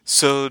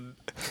So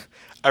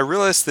I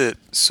realize that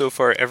so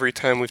far every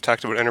time we've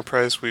talked about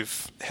Enterprise,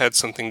 we've had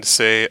something to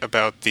say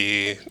about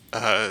the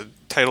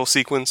title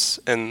sequence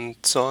and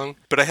song.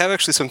 But I have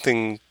actually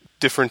something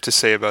different to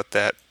say about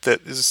that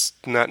is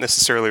not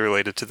necessarily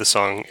related to the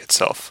song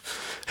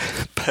itself.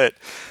 But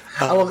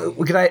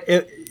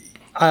can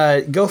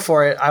I go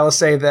for it? I will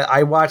say that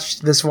I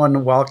watched this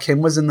one while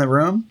Kim was in the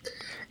room,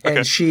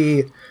 and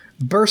she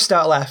burst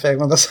out laughing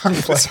when the song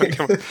played.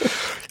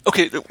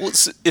 Okay, well,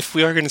 if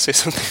we are going to say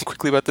something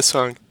quickly about the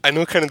song, I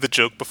know kind of the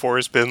joke before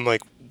has been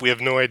like, we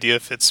have no idea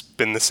if it's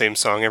been the same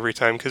song every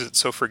time because it's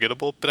so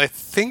forgettable, but I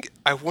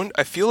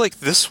feel like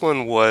this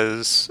one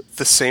was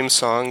the same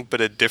song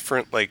but a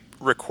different like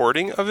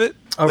recording of it.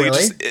 Oh, like,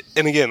 really?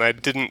 And again, I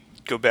didn't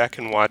go back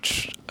and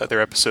watch other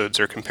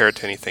episodes or compare it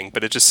to anything,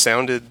 but it just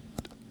sounded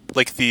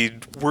like the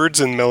words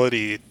and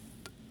melody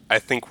I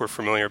think were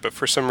familiar, but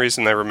for some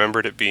reason I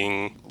remembered it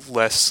being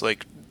less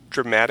like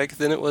dramatic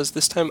than it was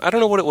this time. I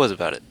don't know what it was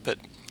about it, but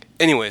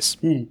anyways.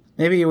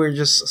 Maybe you were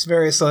just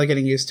very slowly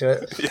getting used to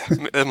it. Yeah,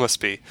 that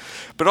must be.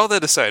 But all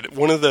that aside,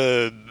 what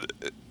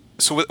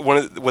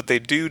they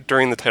do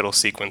during the title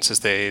sequence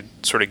is they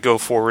sort of go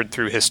forward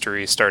through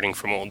history, starting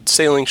from old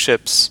sailing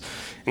ships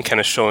and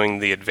kind of showing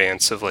the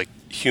advance of like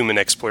human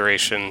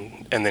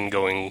exploration, and then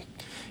going,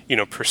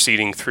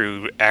 proceeding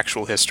through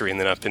actual history and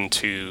then up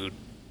into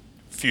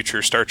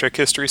future Star Trek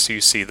history. So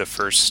you see the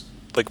first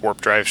like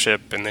warp drive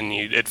ship, and then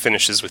it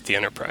finishes with the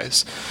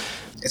Enterprise.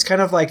 It's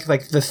kind of like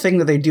the thing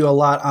that they do a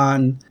lot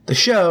on the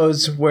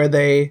shows where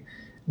they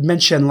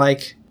mention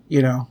like,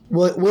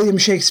 William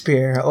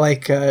Shakespeare,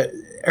 like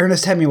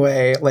Ernest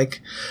Hemingway,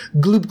 like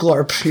Gloop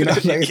Glorp,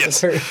 Like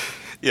yes.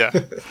 Yeah.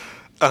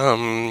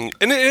 And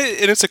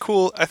it's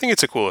I think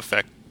it's a cool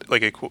effect,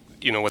 like a cool,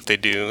 what they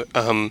do.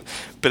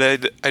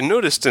 But I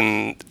noticed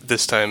in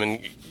this time, and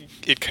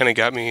it kind of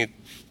got me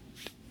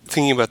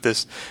thinking about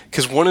this,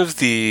 because one of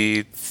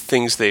the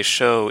things they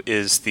show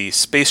is the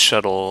space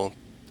shuttle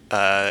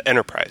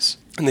Enterprise,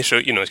 and they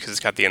show because it's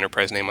got the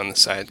Enterprise name on the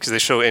side, because they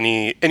show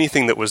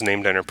anything that was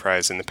named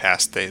Enterprise in the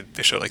past. They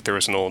show like there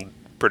was an old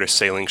British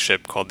sailing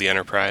ship called the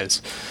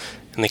Enterprise,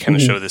 and they kind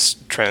of show this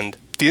trend.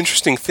 The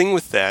interesting thing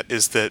with that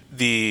is that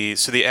there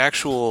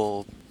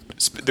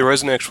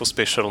was an actual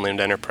space shuttle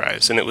named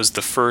Enterprise, and it was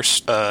the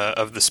first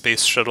of the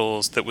space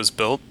shuttles that was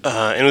built,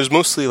 and it was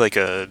mostly like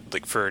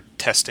for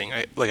testing.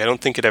 I don't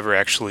think it ever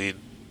actually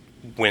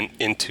went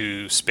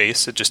into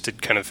space. It just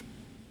did kind of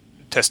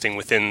testing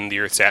within the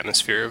Earth's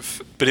atmosphere.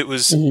 But it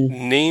was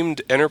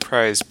named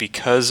Enterprise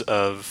because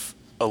of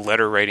a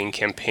letter writing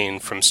campaign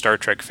from Star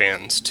Trek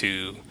fans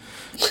to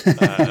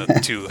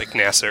like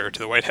NASA or to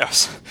the White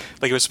House.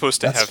 Like it was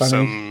supposed to have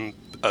some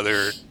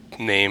other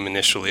name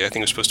initially. I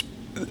think it was supposed to.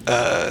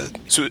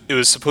 So it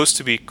was supposed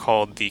to be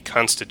called the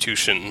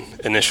Constitution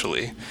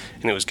initially,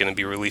 and it was going to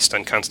be released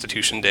on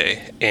Constitution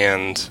Day.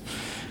 And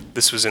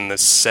this was in the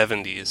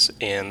 70s,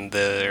 and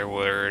there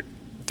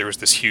was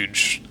this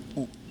huge,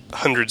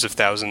 hundreds of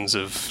thousands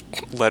of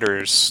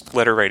letter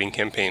writing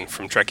campaign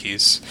from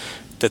Trekkies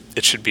that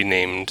it should be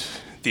named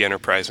the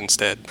Enterprise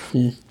instead.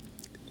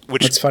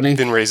 Which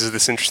then raises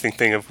this interesting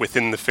thing of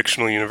within the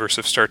fictional universe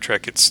of Star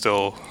Trek, it's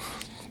still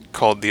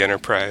called the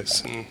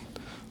Enterprise. And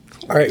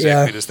what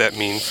exactly does that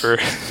mean for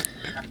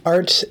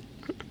art?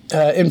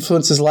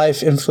 Influences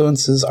life,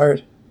 influences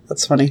art.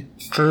 That's funny.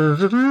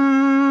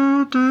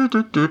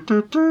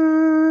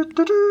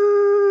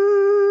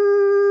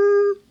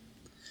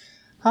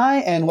 Hi,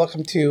 and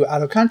welcome to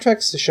Out of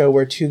Contracts, the show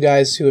where two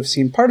guys who have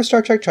seen part of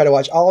Star Trek try to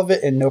watch all of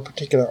it in no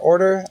particular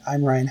order.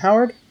 I'm Ryan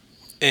Howard.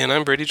 And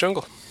I'm Brady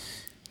Jungle.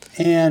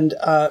 And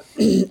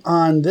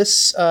on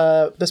this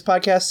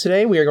podcast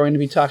today, we are going to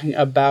be talking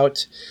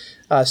about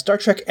Star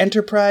Trek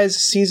Enterprise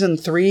Season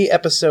 3,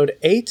 Episode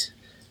 8,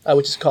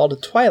 which is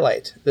called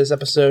Twilight. This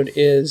episode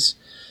is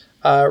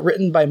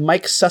written by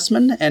Mike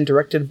Sussman and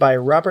directed by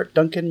Robert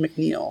Duncan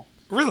McNeill.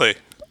 Really?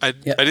 I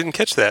didn't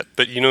catch that,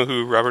 but you know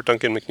who Robert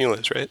Duncan McNeill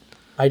is, right?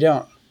 I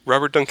don't.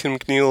 Robert Duncan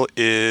McNeill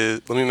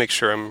is... Let me make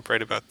sure I'm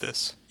right about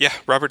this. Yeah,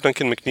 Robert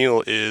Duncan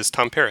McNeill is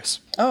Tom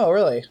Paris. Oh,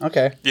 really?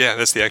 Okay. Yeah,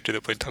 that's the actor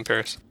that played Tom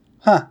Paris.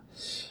 Huh.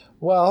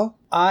 Well,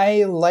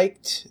 I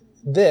liked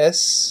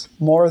this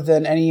more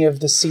than any of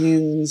the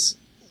scenes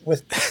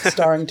with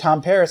starring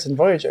Tom Paris in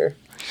Voyager.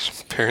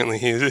 Apparently,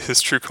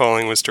 his true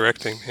calling was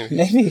directing.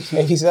 Maybe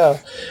so.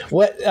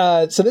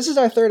 So this is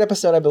our third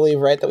episode, I believe,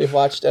 right, that we've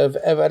watched of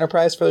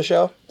Enterprise for the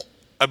show?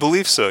 I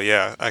believe so,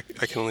 yeah. I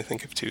can only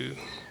think of two.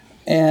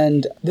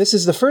 And this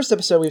is the first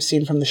episode we've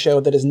seen from the show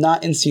that is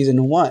not in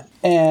Season 1.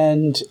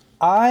 And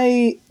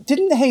I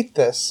didn't hate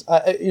this.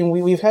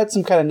 We've had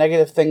some kind of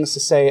negative things to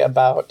say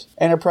about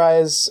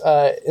Enterprise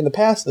in the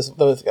past,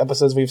 those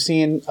episodes we've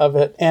seen of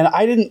it. And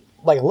I didn't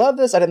love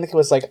this. I didn't think it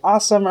was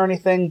awesome or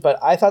anything, but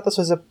I thought this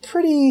was a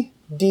pretty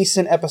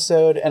decent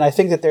episode. And I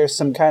think that there's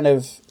some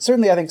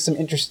some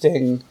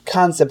interesting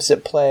concepts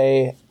at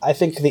play. I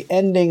think the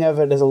ending of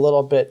it is a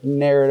little bit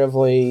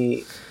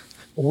narratively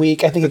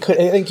weak. I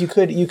think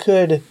you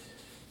could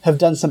have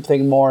done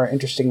something more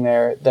interesting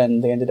there than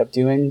they ended up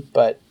doing,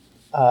 but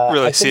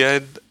really? I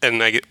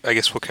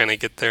guess we'll kind of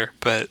get there,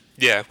 but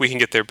Yeah, we can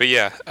get there, but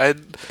yeah,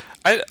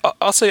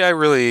 I'll say I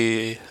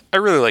really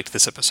liked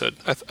this episode.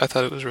 I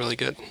thought it was really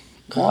good.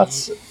 Well,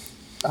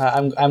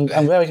 I'm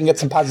glad we can get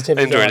some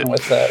positivity going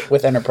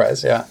with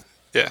Enterprise. Yeah.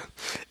 Yeah,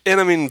 and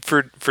I mean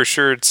for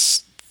sure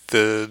it's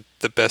the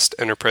best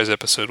Enterprise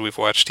episode we've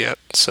watched yet.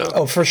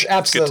 So for sure,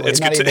 absolutely.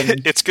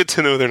 It's good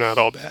to know they're not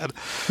all bad.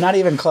 Not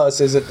even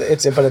close, is it?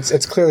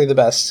 It's clearly the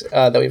best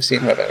that we've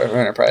seen of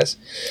Enterprise.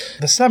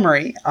 The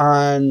summary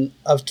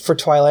for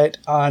Twilight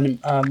on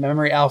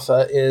Memory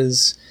Alpha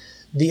is: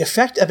 the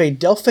effect of a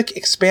Delphic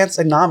expanse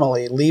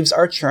anomaly leaves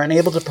Archer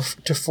unable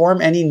to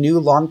form any new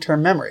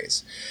long-term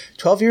memories.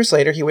 12 years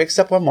later, he wakes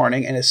up one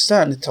morning and is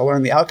stunned to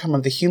learn the outcome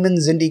of the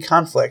human-Xindi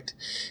conflict,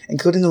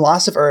 including the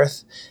loss of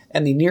Earth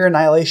and the near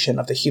annihilation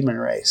of the human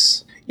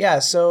race. Yeah,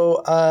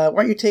 so why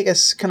don't you take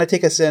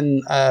us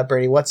in,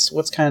 Brady?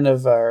 What's kind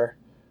of our,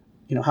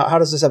 how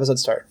does this episode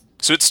start?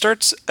 So it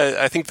starts,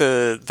 I think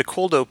the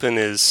cold open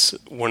is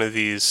one of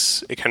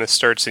these, it kind of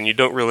starts and you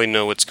don't really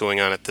know what's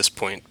going on at this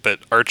point, but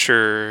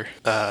Archer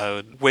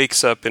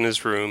wakes up in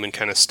his room and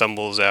kind of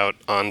stumbles out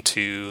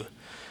onto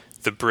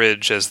the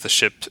bridge as the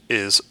ship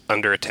is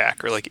under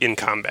attack or like in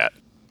combat.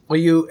 Well,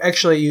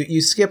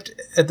 you skipped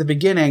at the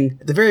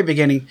very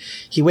beginning.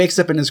 He wakes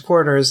up in his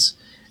quarters,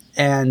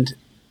 and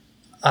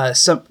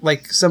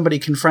somebody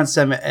confronts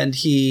him, and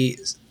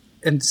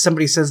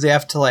somebody says they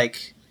have to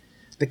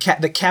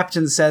the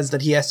captain says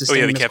that he has to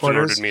stay in his quarters. Oh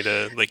yeah, the captain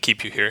ordered me to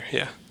keep you here.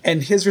 Yeah,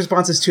 and his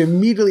response is to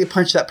immediately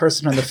punch that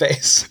person in the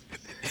face.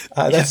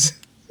 That's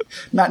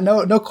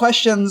no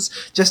questions,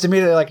 just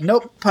immediately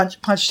nope,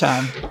 punch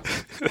time.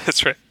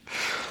 That's right.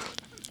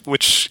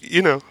 Which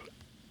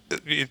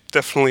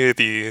definitely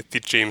the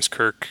James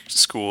Kirk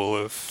school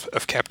of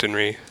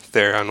captainry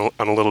there on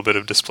a little bit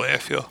of display, I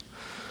feel.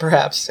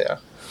 Perhaps, yeah.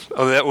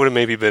 Oh, that would have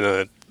maybe been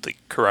a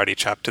karate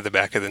chop to the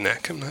back of the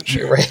neck. I'm not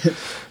sure. You're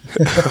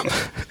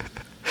right.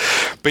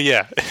 But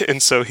yeah,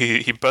 and so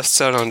he busts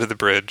out onto the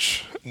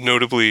bridge,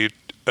 notably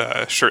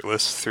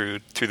shirtless through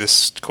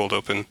this cold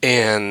open,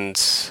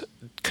 and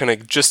kind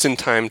of just in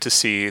time to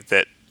see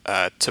that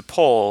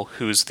T'Pol,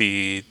 who's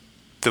the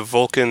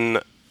Vulcan.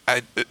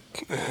 I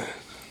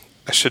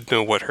should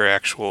know what her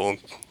actual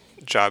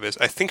job is.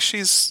 I think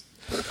she's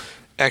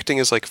acting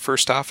as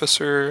first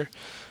officer.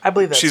 I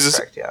believe that's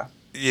correct, yeah.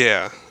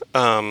 Yeah,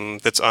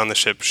 that's on the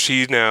ship.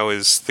 She now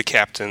is the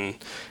captain,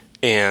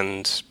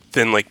 and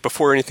then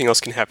before anything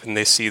else can happen,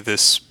 they see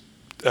this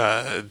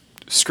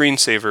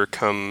screensaver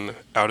come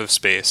out of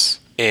space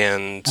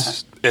and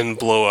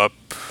blow up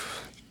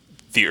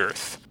the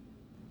Earth.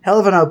 Hell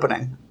of an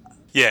opening.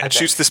 Yeah, it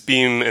shoots this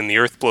beam and the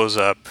Earth blows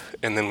up,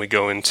 and then we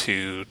go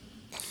into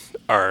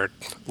our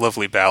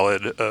lovely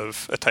ballad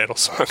of a title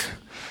song.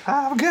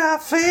 I've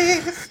got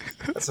faith.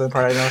 That's the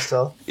part I know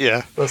still.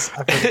 Yeah.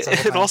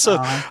 And also,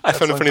 I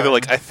found it funny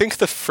that I think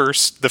the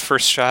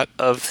first shot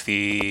of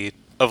the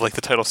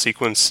title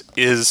sequence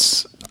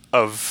is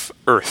of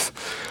Earth,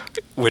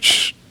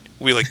 which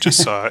we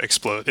just saw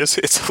explode.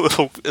 It's a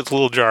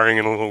little jarring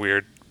and a little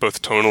weird,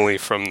 both tonally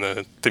from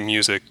the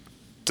music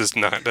does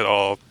not at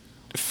all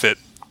fit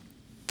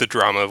the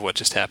drama of what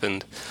just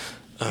happened.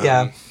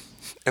 Yeah.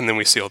 And then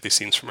we see all these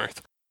scenes from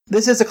Earth.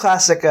 This is a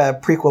classic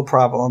prequel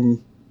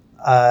problem.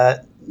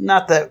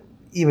 Not that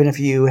even if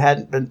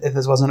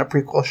this wasn't a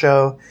prequel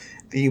show,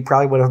 that you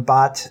probably would have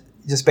bought,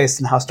 just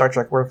based on how Star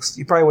Trek works,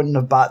 you probably wouldn't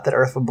have bought that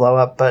Earth would blow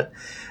up. But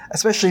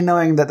especially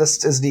knowing that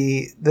this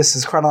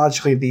is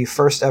chronologically the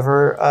first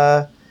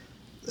ever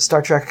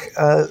Star Trek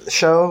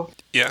show.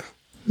 Yeah.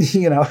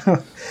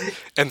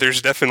 And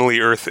there's definitely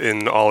Earth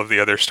in all of the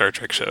other Star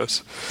Trek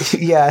shows.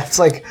 Yeah, it's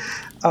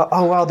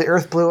oh wow, the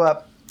Earth blew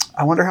up.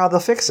 I wonder how they'll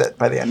fix it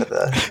by the end of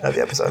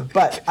the episode.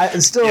 But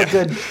it's still a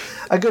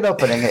good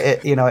opening.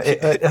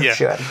 It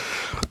should.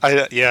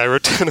 I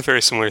wrote down a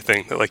very similar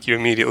thing that you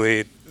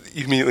immediately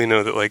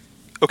know that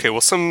okay,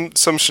 well some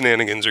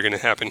shenanigans are going to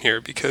happen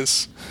here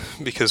because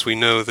we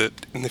know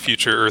that in the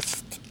future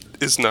Earth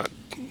is not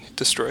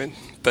destroyed.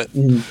 But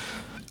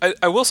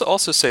I will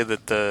also say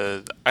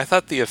that I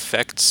thought the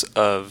effects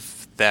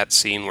of that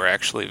scene were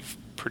actually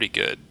pretty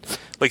good.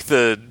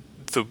 The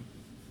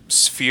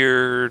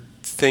sphere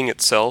thing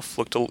itself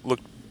looked a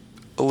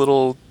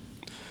little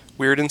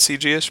weird and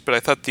CG-ish, but I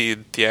thought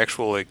the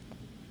actual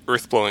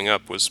Earth blowing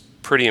up was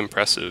pretty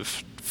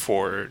impressive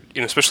for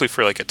especially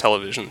for a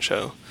television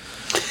show.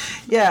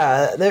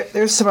 Yeah,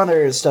 there's some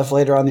other stuff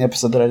later on in the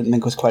episode that I didn't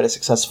think was quite as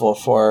successful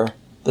for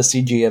the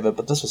CG of it,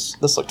 but this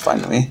looked fine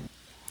to me.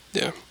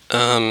 Yeah.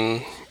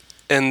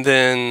 And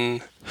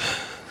then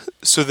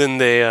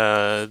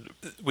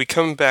we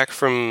come back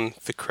from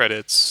the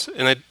credits,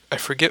 and I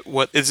forget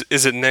what is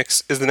it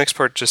next. Is the next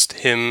part just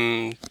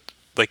him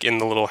in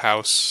the little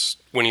house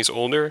when he's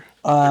older?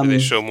 Or do they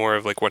show more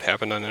of what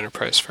happened on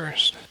Enterprise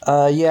first?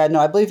 Yeah, no,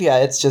 I believe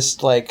it's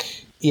just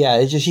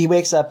it's just he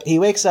wakes up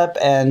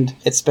and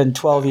it's been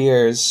 12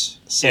 years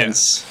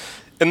since.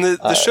 Yeah. And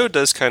the show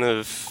does kind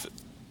of,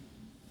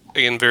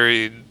 again,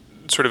 very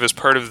sort of as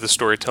part of the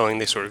storytelling,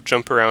 they sort of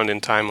jump around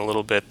in time a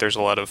little bit. There's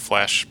a lot of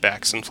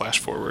flashbacks and flash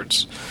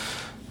forwards.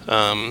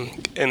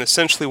 And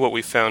essentially what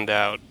we found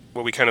out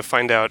what we kind of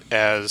find out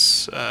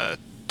as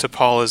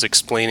T'Pol is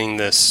explaining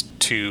this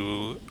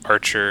to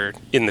Archer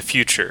in the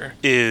future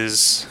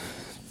is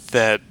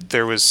that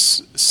there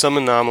was some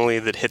anomaly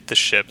that hit the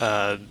ship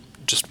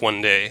just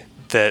one day.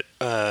 That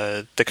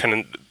the kind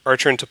of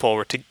Archer and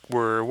T'Pol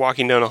were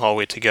walking down a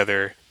hallway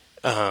together,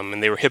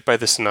 and they were hit by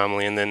this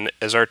anomaly. And then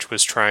as Archer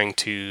was trying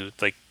to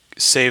like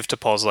save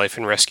T'Pol's life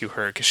and rescue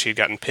her because she had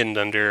gotten pinned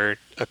under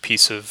a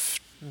piece of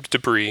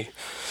debris,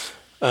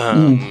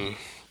 he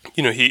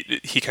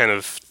kind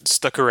of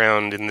stuck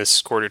around in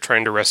this quarter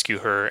trying to rescue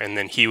her, and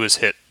then he was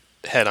hit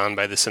head on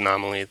by this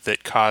anomaly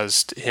that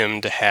caused him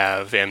to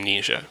have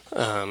amnesia.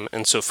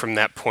 And so from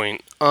that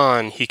point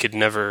on, he could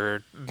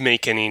never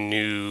make any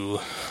new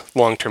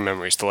long-term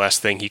memories. The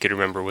last thing he could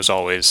remember was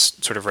always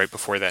sort of right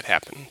before that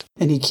happened.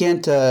 And he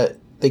can't.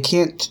 They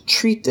can't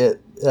treat the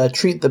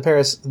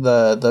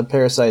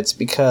parasites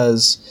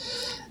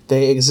because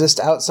they exist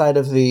outside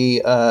of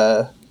the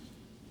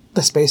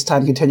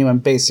space-time continuum.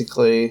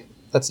 Basically,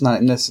 that's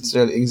not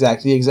necessarily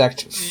the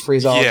exact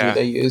phraseology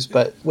they use,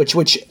 but which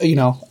he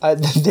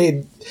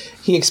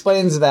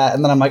explains that,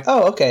 and then I'm like,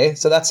 oh, okay,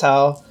 so that's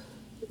how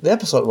the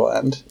episode will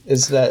end.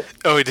 Is that?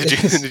 Oh, did you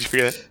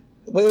forget?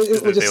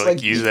 They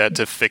use that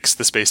to fix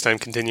the space-time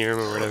continuum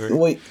or whatever.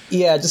 Well,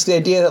 yeah, just the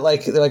idea that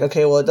they're like,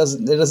 okay, well, it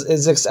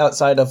exists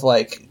outside of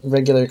like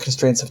regular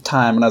constraints of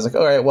time, and I was like,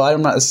 all right, well,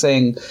 I'm not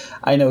saying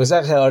I know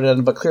exactly how it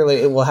ended, but clearly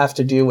it will have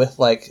to do with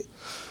like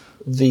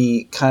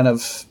the kind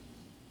of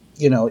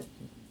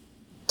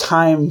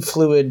time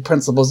fluid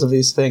principles of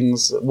these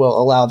things will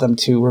allow them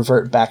to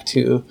revert back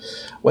to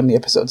when the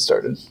episode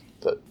started.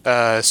 But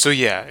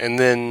and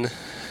then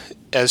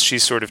as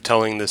she's sort of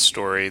telling this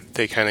story,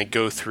 they kind of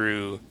go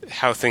through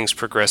how things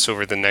progress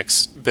over the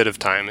next bit of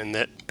time, and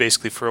that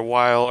basically for a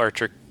while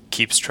Archer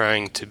keeps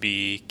trying to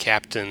be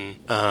captain,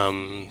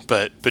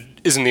 but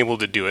isn't able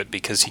to do it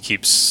because he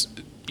keeps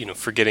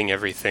forgetting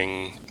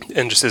everything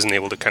and just isn't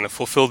able to kind of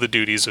fulfill the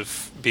duties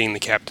of being the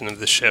captain of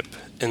the ship.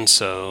 And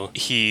so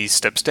he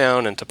steps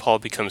down and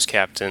T'Pol becomes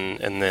captain,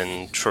 and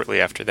then shortly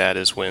after that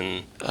is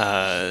when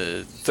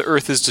the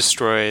Earth is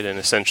destroyed and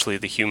essentially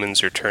the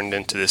humans are turned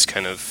into this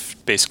kind of,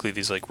 basically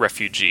these like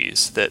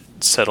refugees that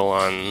settle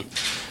on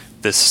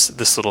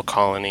this little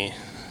colony.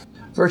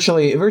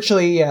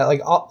 Virtually, yeah.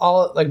 Like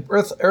all like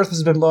Earth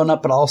has been blown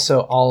up, but also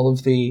all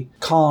of the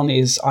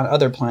colonies on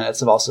other planets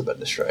have also been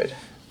destroyed.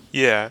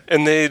 Yeah,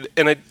 and I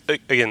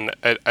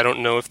don't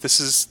know if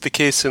this is the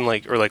case in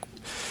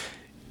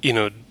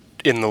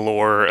in the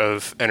lore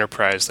of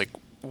Enterprise, like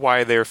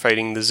why they're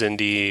fighting the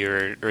Xindi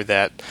or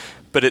that,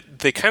 but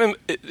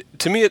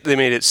to me they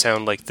made it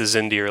sound like the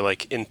Xindi are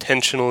like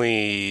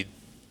intentionally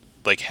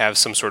like have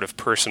some sort of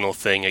personal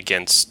thing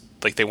against,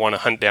 like they want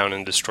to hunt down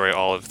and destroy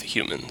all of the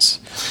humans,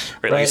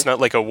 right? Like it's not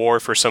like a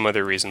war for some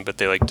other reason, but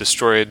they like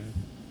destroyed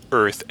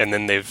Earth and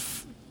then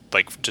they've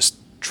like just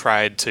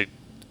tried to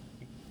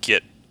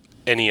get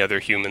any other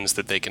humans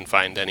that they can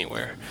find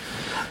anywhere.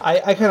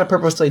 I kind of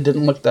purposely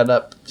didn't look that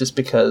up just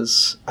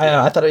because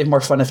I thought it'd be more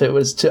fun if it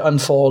was to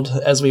unfold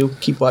as we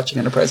keep watching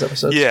Enterprise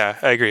episodes. Yeah,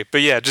 I agree. But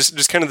yeah,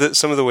 just kind of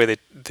some of the way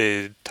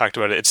they talked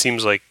about it, it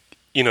seems like,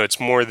 it's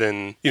more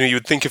than, you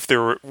would think if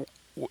there were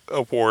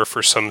a war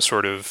for some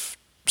sort of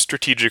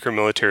strategic or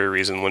military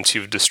reason, once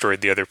you've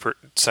destroyed the other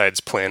side's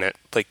planet,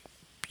 like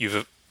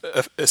you've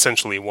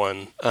essentially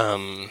won.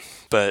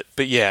 But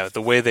yeah,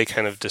 the way they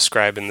kind of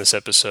describe in this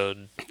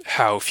episode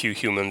how few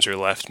humans are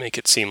left make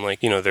it seem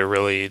like, they're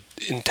really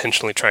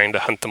intentionally trying to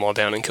hunt them all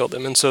down and kill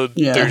them. And so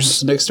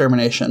there's an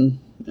extermination.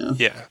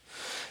 Yeah.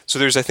 So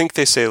there's, I think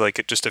they say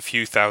like just a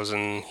few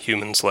thousand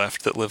humans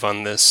left that live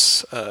on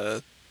this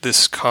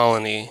this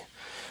colony,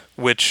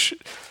 which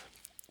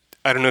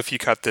I don't know if you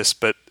caught this,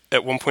 but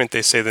at one point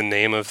they say the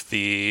name of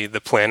the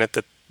planet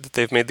that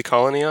they've made the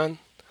colony on.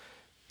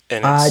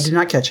 And I did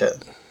not catch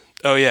it.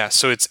 Oh yeah,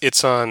 so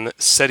it's on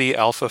Ceti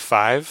Alpha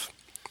 5,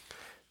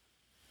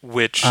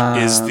 which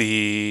is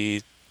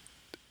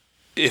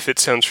if it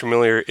sounds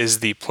familiar, is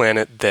the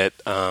planet that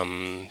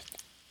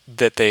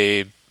that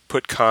they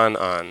put Khan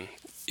on.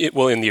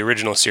 In the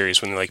original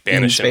series when they like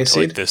banish him to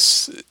like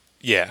this,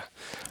 yeah.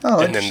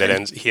 Oh, and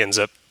then he ends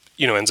up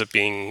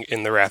being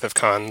in the Wrath of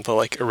Khan,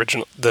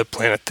 the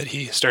planet that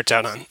he starts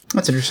out on.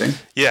 That's interesting.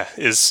 Yeah,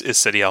 is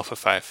Ceti Alpha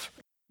 5.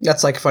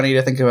 That's like funny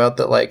to think about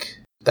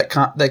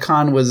that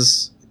Khan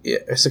was.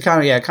 Yeah, so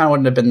Khan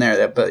wouldn't have been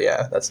there, but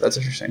yeah, that's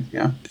interesting.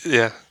 Yeah,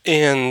 yeah,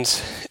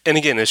 and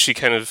again, as she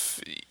kind of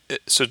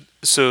so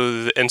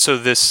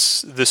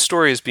this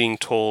story is being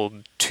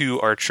told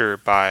to Archer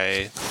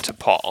by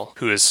T'Pol,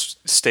 who has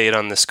stayed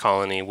on this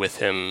colony with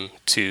him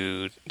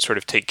to sort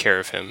of take care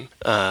of him,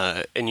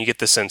 and you get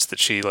the sense that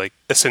she like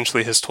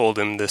essentially has told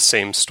him the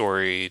same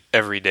story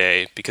every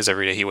day because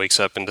every day he wakes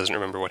up and doesn't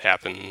remember what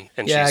happened,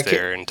 and she's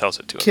there and tells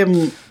it to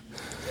him.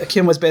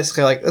 Kim was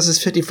basically like, "This is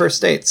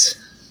 51st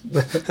Dates."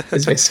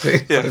 It's basically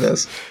what it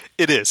is.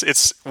 It is.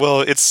 It's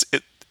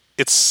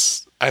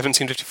I haven't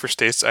seen 51st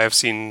Dates. I have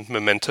seen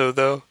Memento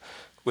though,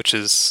 which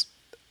is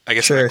I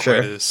guess not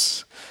quite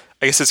as,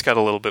 I guess it's got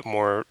a little bit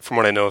more, from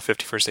what I know of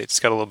 51st Dates, it's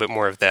got a little bit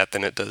more of that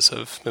than it does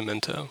of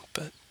Memento,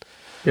 but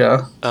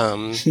Yeah.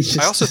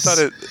 I also thought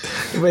it.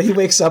 When he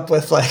wakes up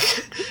with like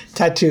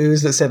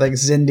tattoos that say like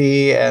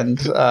Zindi and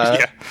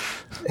Yeah.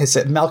 is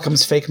it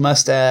Malcolm's fake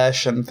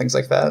mustache and things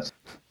like that.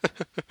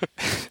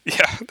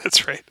 Yeah,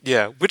 that's right.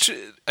 Yeah, which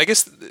I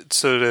guess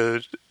so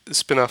to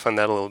spin off on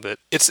that a little bit.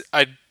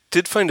 I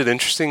did find it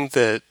interesting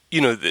that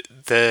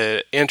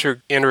the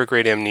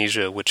anterograde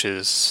amnesia, which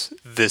is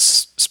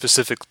this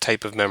specific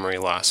type of memory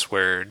loss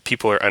where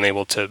people are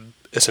unable to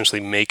essentially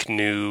make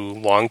new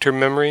long-term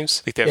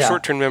memories. Like they have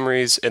short-term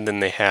memories, and then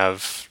they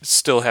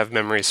still have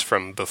memories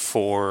from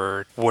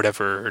before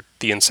whatever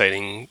the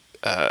inciting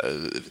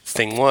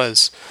thing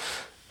was.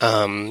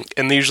 And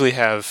they usually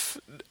have.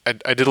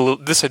 I did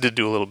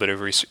do a little bit of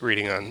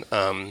reading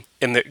on,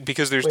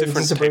 because there's different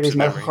is this a types Brady's of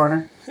Medical memory.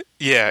 Corner?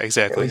 Yeah,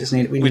 exactly.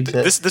 We need to...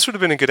 This would have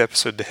been a good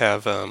episode to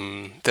have.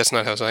 That's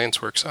Not How Science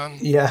Works on.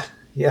 Yeah.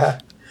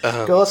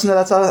 Go listen to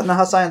That's Not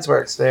How Science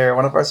Works. They're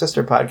one of our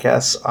sister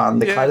podcasts on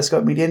the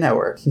Kaleidoscope Media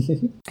Network.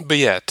 But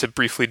yeah, to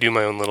briefly do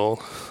my own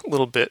little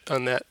bit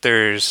on that,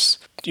 there's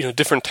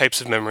different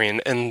types of memory,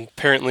 and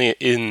apparently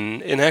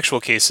in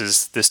actual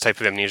cases, this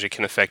type of amnesia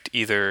can affect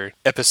either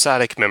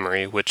episodic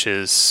memory, which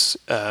is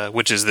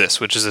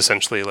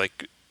essentially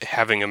like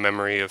having a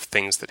memory of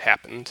things that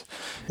happened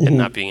and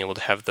not being able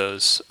to have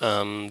those.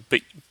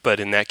 But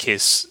in that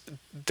case,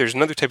 there's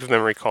another type of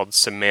memory called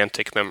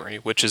semantic memory,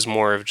 which is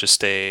more of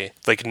just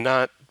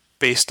not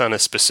based on a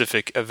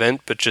specific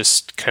event, but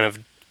just kind of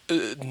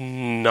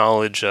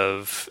knowledge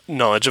of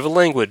a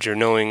language or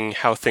knowing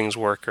how things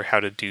work or how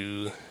to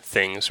do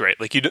things, right?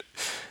 Like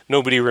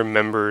nobody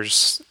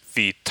remembers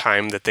the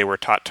time that they were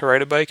taught to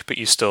ride a bike, but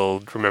you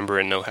still remember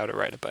and know how to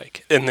ride a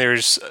bike. And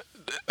there's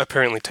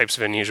apparently types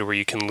of amnesia where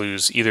you can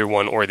lose either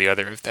one or the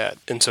other of that.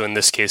 And so in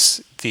this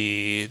case,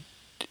 the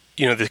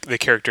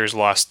characters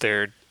lost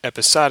their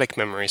episodic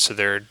memory, so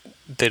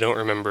they don't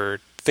remember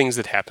things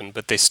that happened,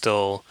 but they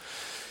still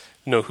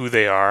know who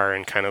they are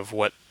and kind of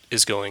what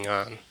is going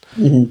on.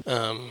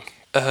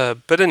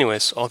 But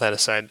anyways, all that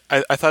aside,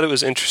 I thought it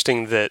was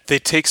interesting that they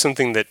take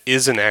something that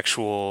is an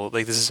actual,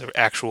 like this is an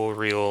actual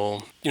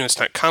real, it's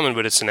not common,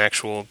 but it's an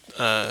actual,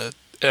 a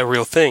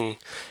real thing,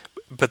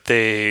 but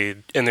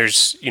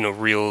there's,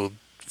 real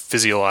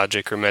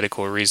physiologic or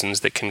medical reasons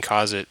that can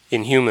cause it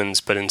in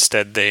humans, but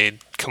instead they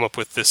come up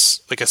with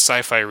this, like a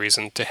sci-fi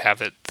reason to have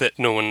it that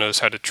no one knows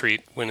how to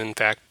treat, when in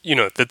fact,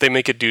 that they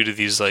make it due to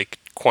these like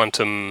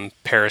quantum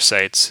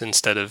parasites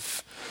instead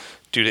of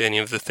due to any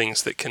of the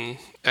things that can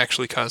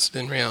actually cause it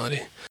in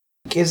reality.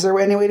 Is there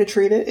any way to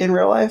treat it in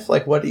real life?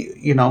 Like, what do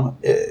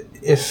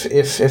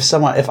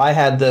if I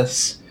had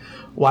this,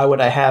 why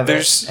would I have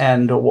it?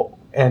 And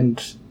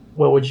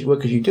what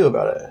could you do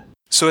about it?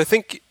 So I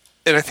think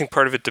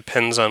part of it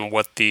depends on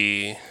what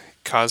the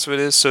cause of it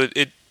is. So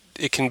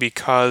it can be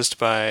caused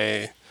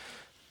by,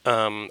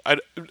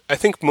 I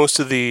think most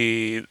of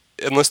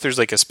unless there's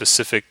like a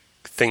specific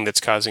thing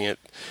that's causing it,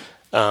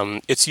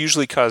 it's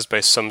usually caused by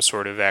some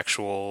sort of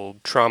actual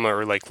trauma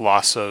or like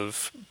loss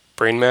of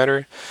brain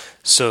matter.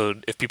 So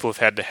if people have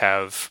had to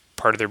have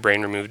part of their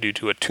brain removed due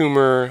to a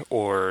tumor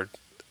or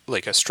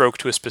like a stroke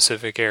to a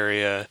specific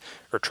area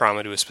or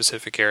trauma to a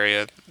specific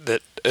area,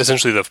 that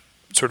essentially the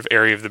sort of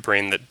area of the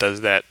brain that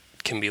does that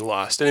can be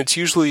lost. And it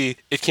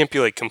can't be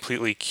like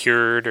completely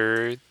cured,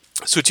 or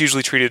so it's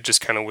usually treated just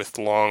kind of with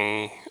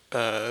long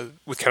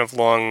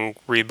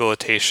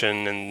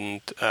rehabilitation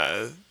and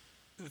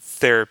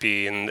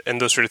therapy and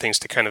those sort of things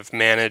to kind of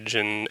manage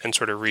and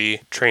sort of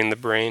retrain the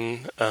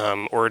brain,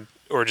 or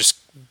just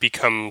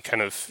become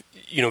kind of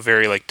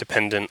very like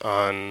dependent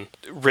on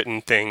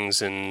written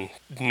things and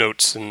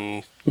notes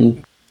and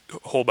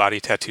whole body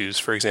tattoos,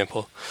 for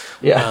example.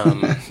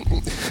 Yeah.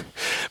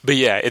 But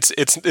yeah, it's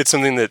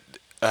something that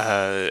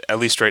at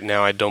least right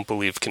now I don't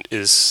believe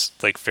is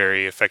like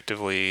very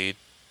effectively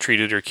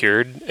treated or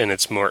cured, and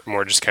it's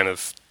more just kind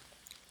of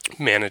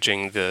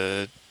managing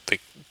the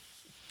like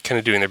kind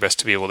of doing their best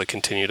to be able to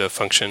continue to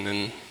function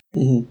and.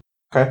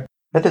 Okay,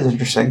 that is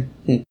interesting.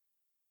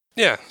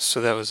 Yeah,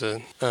 so that was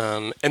and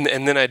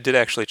then I did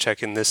actually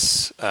check in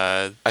this.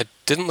 I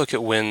didn't look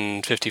at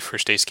when 50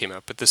 First Dates came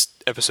out, but this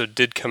episode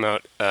did come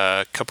out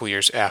a couple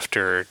years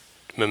after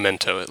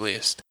Memento, at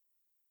least.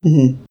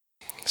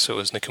 So it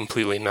wasn't a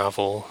completely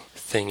novel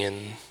thing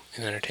in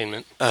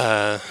entertainment.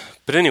 But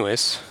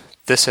anyways,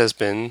 this has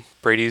been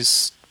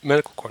Brady's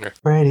Medical Corner.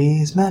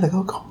 Brady's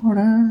Medical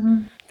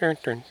Corner. Dun,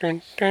 dun,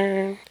 dun,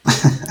 dun.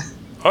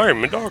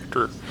 I'm a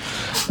doctor.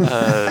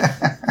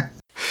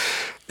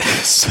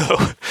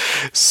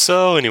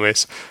 So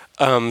anyways,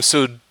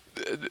 so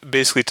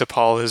basically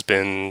T'Pol has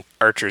been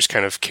Archer's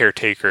kind of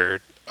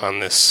caretaker on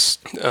this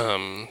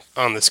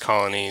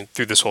colony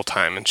through this whole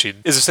time, and she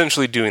is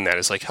essentially doing that,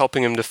 is like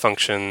helping him to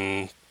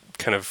function,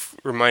 kind of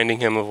reminding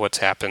him of what's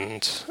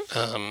happened,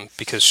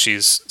 because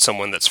she's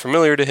someone that's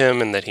familiar to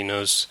him and that he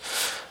knows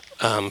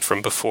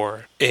from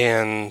before.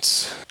 And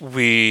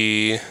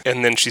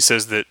then she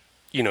says that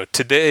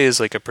today is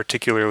like a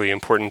particularly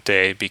important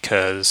day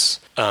because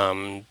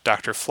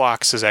Dr.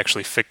 Phlox has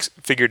actually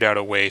figured out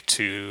a way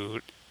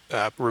to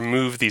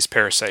remove these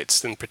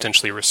parasites and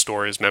potentially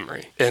restore his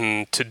memory.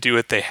 And to do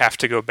it, they have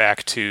to go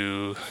back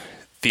to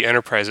the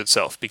Enterprise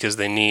itself because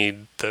they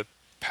need the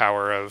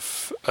power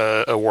of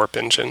a warp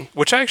engine,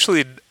 which I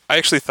actually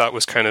thought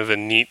was kind of a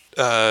neat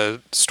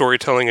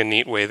storytelling, a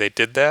neat way they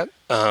did that.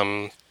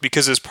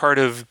 Because as part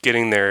of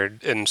getting there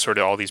in sort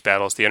of all these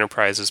battles, the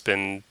Enterprise has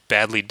been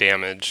badly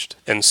damaged,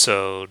 and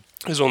so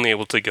is only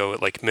able to go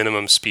at like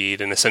minimum speed,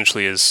 and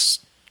essentially is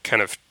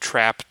kind of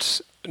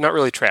trapped. Not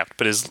really trapped,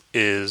 but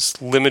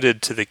is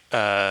limited to the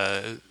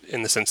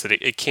in the sense that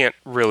it can't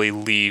really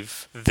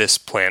leave this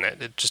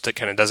planet. It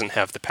kind of doesn't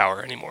have the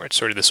power anymore. It's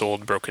sort of this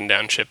old broken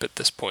down ship at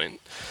this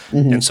point.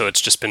 Mm-hmm. And so it's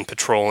just been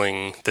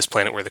patrolling this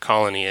planet where the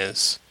colony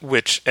is.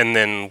 And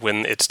then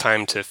when it's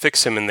time to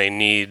fix him and they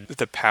need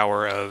the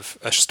power of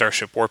a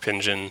Starship warp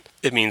engine,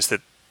 it means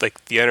that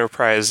like the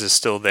Enterprise is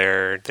still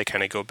there. They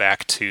kind of go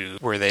back to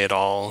where they had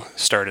all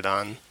started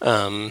on.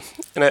 And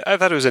I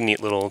thought it was a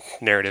neat little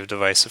narrative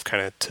device of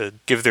kind of to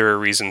give there a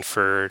reason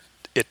for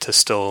it to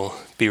still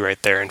be right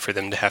there and for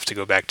them to have to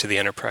go back to the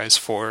Enterprise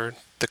for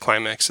the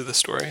climax of the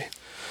story.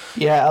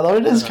 Yeah, although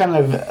it is kind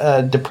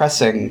of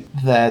depressing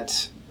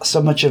that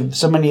so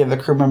many of the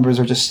crew members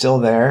are just still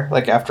there,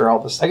 like after all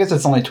this. I guess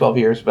it's only 12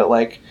 years, but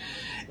like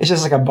it's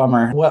just like a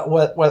bummer.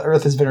 What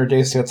Earth has been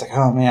reduced to, it's like,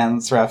 oh man,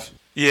 it's rough.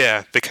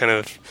 Yeah,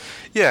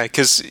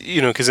 because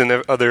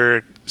in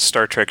other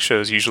Star Trek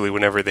shows, usually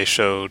whenever they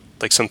show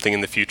like something in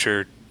the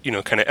future,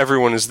 kind of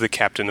everyone is the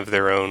captain of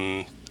their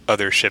own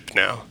other ship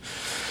now,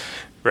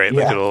 right?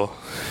 Yeah.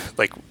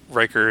 Like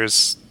Riker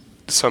is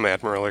some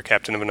admiral or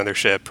captain of another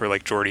ship, or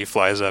like Geordi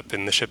flies up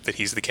in the ship that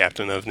he's the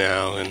captain of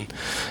now, and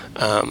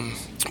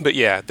but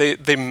yeah,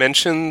 they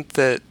mentioned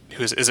that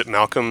is it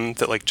Malcolm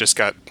that like just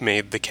got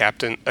made a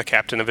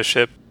captain of a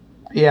ship?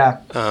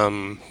 Yeah.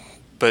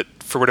 But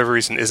for whatever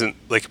reason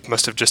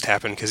must have just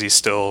happened because he's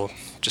still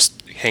just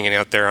hanging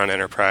out there on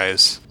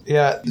Enterprise.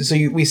 Yeah, so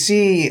we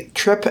see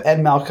Trip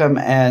and Malcolm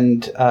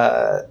and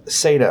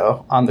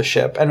Sato on the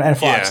ship, and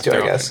Phlox too,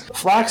 I guess. Okay.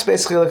 Phlox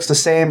basically looks the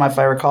same, if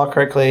I recall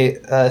correctly.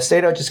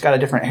 Sato just got a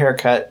different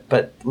haircut,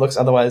 but looks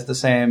otherwise the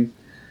same.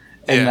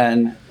 And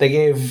then they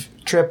gave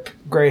Trip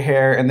gray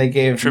hair, and they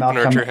gave Trip Malcolm...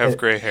 and Archer have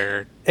gray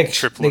hair. They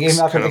gave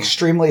Malcolm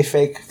extremely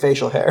fake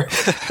facial hair.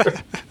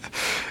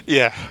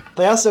 Yeah.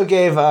 They also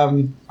gave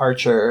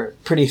Archer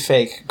pretty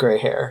fake gray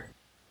hair.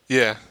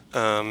 Yeah,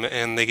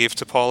 and they gave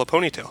T'Pol a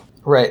ponytail.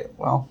 Right.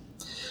 Well,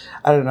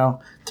 I don't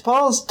know.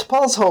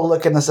 T'Pol's whole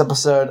look in this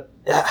episode,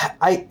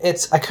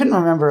 I couldn't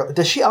remember.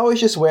 Does she always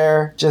just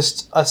wear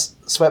just a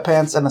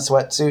sweatpants and a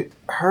sweatsuit?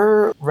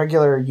 Her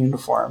regular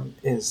uniform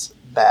is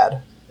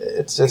bad.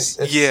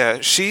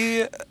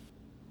 She.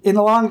 In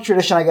the long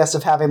tradition, I guess,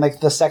 of having like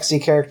the sexy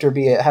character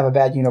have a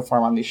bad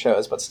uniform on these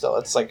shows, but still,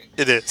 it's like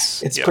it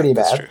is. It's pretty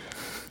bad. True.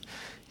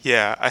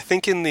 Yeah, I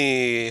think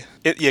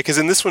because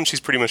in this one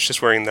she's pretty much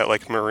just wearing that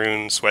like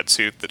maroon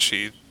sweatsuit that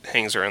she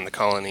hangs around the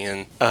colony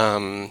in,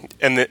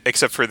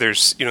 except for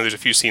there's a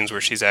few scenes where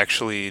she's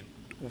actually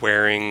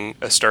wearing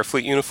a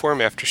Starfleet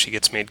uniform after she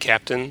gets made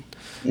captain.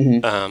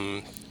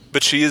 Mm-hmm.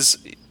 But she is,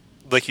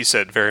 like you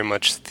said, very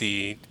much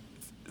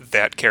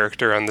that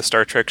character on the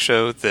Star Trek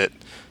show that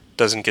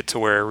doesn't get to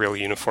wear a real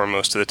uniform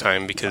most of the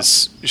time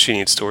because she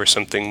needs to wear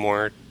something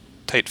more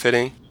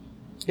tight-fitting.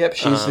 Yep,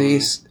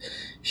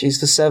 she's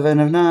the 7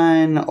 of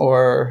 9,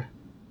 or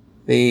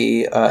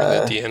the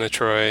Deanna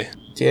Troi.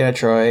 Deanna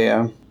Troi,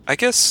 yeah. I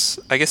guess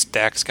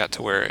Dax got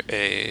to wear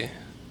a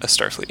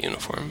Starfleet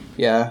uniform.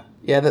 Yeah.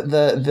 Yeah,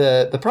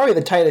 the probably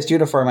the tightest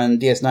uniform on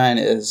DS9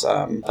 is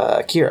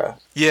Kira.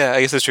 Yeah,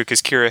 I guess that's true,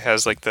 because Kira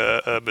has like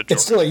the...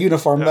 it's still a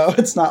uniform, though.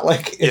 It's not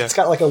like... It's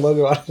got like a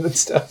logo on it and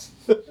stuff.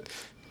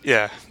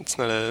 Yeah, it's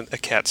not a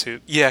cat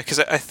suit. Yeah, because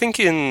I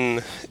think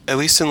at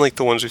least in like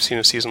the ones we've seen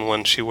of season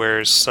 1, she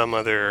wears some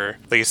other,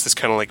 like it's this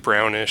kind of like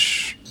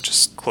brownish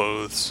just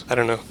clothes. I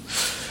don't know.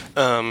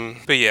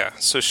 But yeah,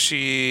 so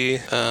she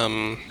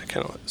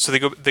so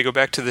they go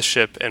back to the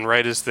ship, and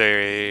right as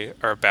they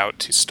are about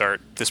to start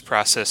this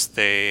process,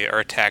 they are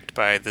attacked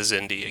by the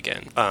Xindi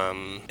again.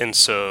 And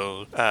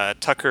so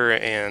Tucker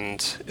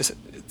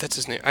that's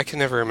his name. I can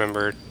never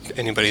remember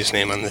anybody's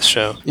name on this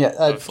show. Yeah,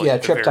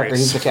 Trip Tucker.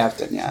 He's the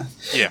captain. Yeah.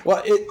 Yeah.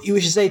 Well, you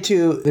should say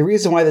too. The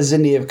reason why the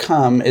Xindi have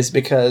come is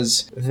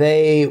because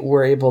they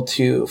were able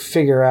to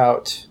figure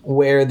out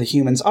where the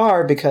humans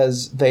are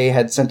because they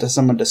had sent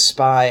someone to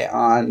spy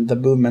on the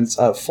movements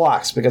of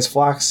Phlox, because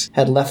Phlox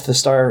had left the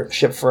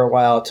starship for a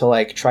while to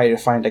like try to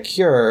find a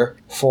cure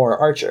for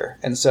Archer,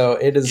 and so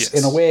it is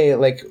in a way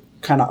like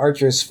kind of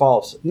Archer's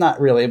fault. Not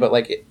really, but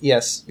like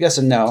yes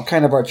and no.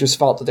 Kind of Archer's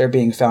fault that they're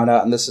being found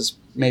out, and this is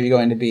maybe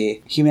going to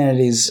be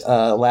humanity's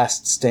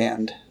last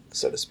stand,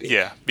 so to speak.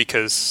 Yeah,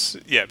 because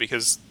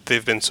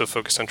they've been so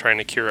focused on trying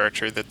to cure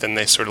Archer that then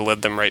they sort of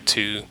led them right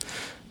to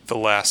the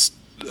last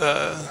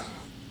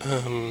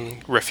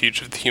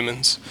refuge of the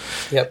humans.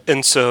 Yep.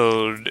 And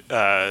so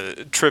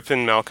Trip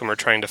and Malcolm are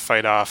trying to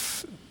fight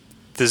off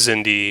the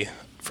Xindi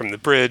from the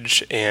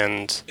bridge,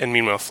 and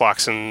meanwhile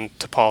Phlox and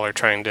T'Pol are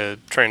trying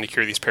to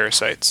cure these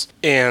parasites.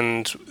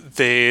 And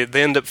they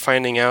end up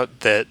finding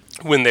out that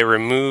when they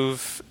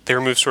remove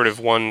sort of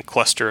one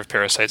cluster of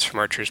parasites from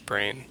Archer's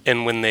brain,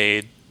 and when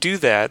they do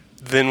that,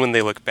 then when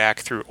they look back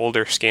through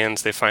older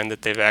scans, they find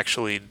that they've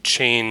actually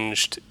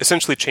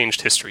essentially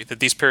changed history, that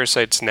these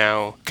parasites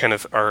now kind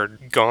of are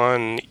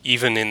gone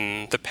even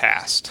in the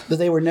past. But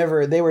they were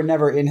never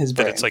in his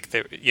brain. That it's like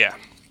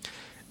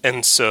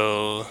and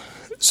so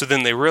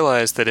then they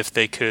realized that if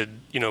they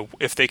can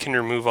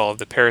remove all of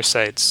the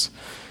parasites,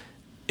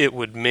 it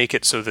would make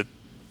it so that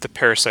the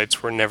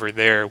parasites were never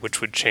there, which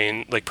would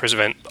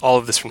prevent all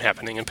of this from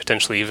happening, and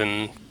potentially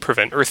even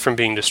prevent Earth from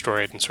being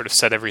destroyed, and sort of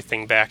set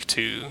everything back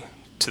to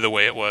the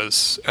way it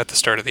was at the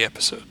start of the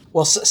episode.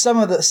 Well, some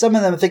of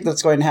them think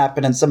that's going to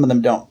happen, and some of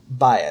them don't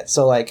buy it.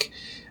 So, like,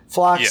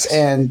 Phlox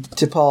and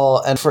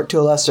T'Pol, and to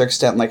a lesser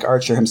extent, like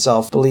Archer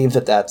himself, believe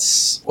that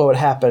that's what would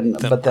happen.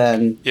 But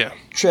then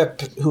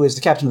Trip, who is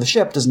the captain of the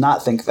ship, does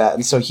not think that,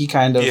 and so he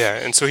kind of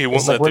and so he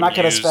won't let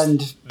them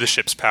use the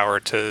ship's power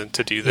to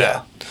do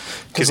that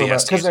because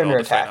they're under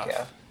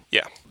attack.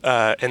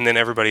 And then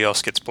everybody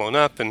else gets blown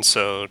up, and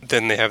so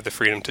then they have the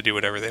freedom to do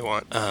whatever they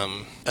want.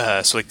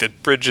 So like the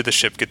bridge of the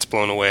ship gets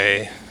blown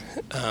away.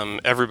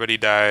 Everybody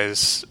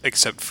dies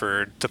except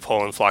for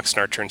T'Pol and Phlox and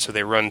Archer, and so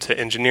they run to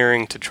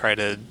engineering to try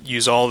to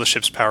use all the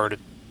ship's power to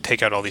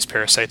take out all these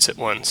parasites at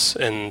once.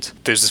 And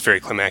there's this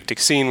very climactic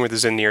scene where the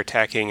Xindi are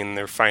attacking and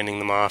they're finding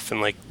them off,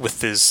 and like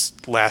with his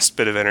last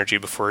bit of energy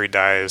before he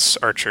dies,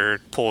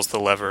 Archer pulls the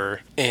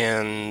lever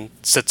and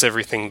sets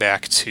everything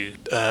back to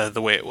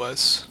the way it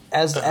was.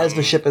 As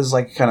the ship is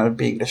like kind of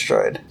being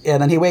destroyed.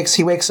 And then he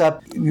wakes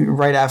up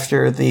right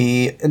after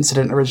the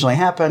incident originally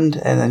happened,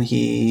 and then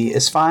he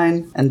is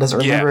fine and doesn't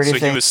remember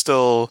anything.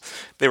 So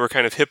they were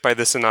kind of hit by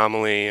this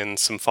anomaly and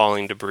some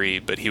falling debris,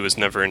 but he was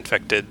never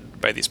infected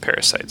by these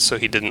parasites, so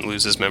he didn't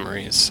lose his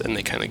memories, and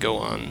they kind of go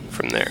on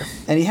from there.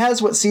 And he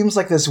has what seems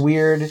like this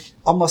weird,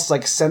 almost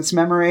like sense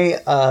memory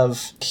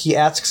of, he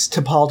asks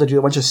T'Pol to do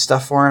a bunch of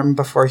stuff for him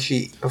before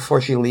she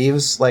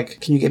leaves, like,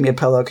 can you get me a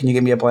pillow, can you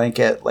get me a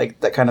blanket, like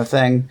that kind of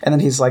thing. And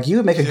then he's like, you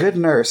would make a good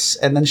nurse,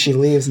 and then she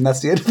leaves, and that's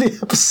the end of the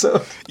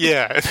episode.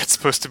 Yeah, and it's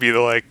supposed to be the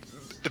like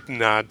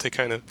nod to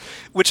kind of,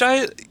 which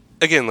I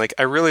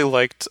really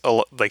liked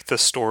like the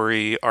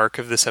story arc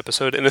of this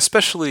episode, and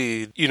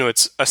especially,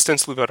 it's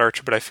ostensibly about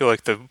Archer, but I feel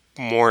like the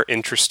more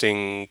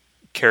interesting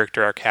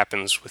character arc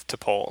happens with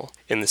T'Pol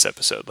in this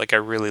episode. Like, I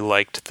really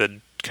liked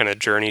the kind of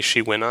journey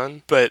she went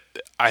on, but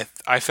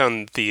I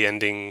found the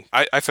ending,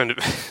 I found it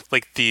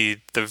like the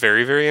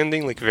very, very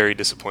ending, like very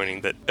disappointing,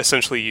 that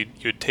essentially you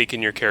had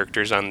taken your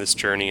characters on this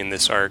journey in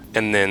this arc,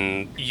 and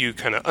then you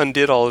kind of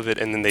undid all of it,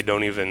 and then they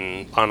don't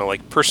even, on a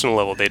like personal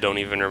level, they don't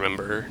even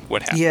remember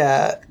what happened.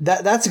 Yeah,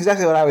 that's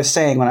exactly what I was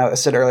saying when I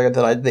said earlier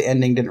that the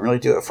ending didn't really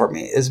do it for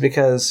me, is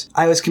because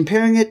I was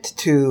comparing it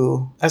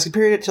to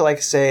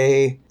like,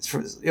 say,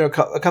 a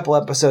couple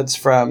episodes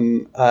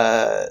from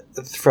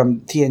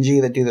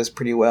TNG that do this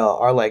pretty well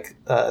are like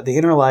The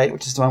Inner Light,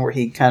 which is the one where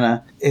he kind of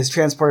is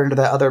transported into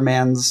that other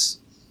man's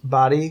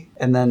body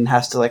and then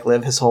has to like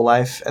live his whole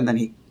life, and then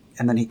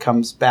he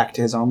comes back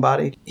to his own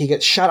body. He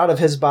gets shot out of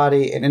his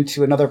body and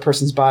into another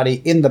person's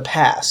body in the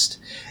past,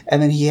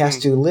 and then he has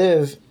to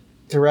live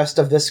the rest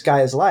of this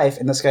guy's life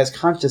and this guy's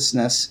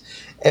consciousness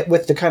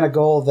with the kind of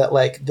goal that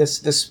like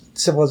this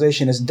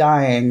civilization is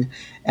dying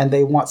and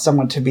they want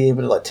someone to be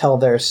able to like, tell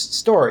their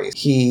story.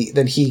 He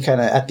kind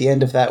of at the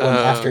end of that one,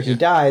 after he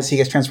dies, he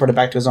gets transported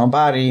back to his own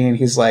body, and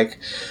he's like,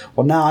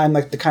 well, now I'm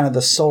like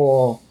the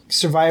sole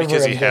survivor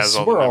because he of this has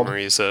all world. The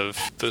memories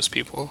of those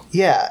people.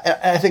 Yeah,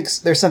 and I think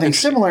there's something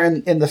similar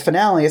in the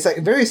finale. It's like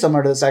very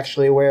similar to this,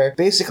 actually, where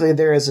basically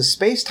there is a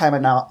space-time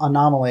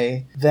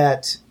anomaly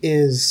that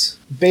is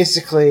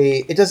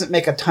basically, it doesn't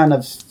make a ton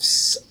of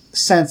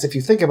sense if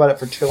you think about it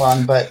for too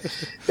long, but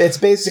it's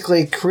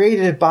basically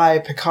created by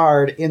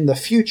Picard in the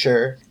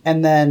future,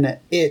 and then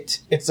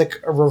it's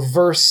like a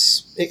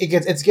reverse.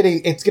 It's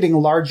getting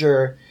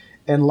larger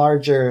and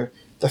larger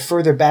the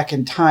further back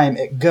in time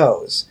it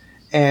goes.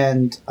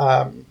 And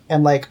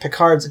like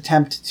Picard's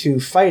attempt to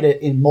fight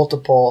it in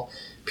multiple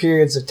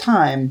periods of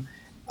time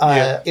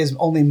is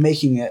only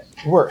making it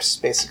worse,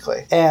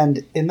 basically.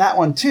 And in that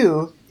one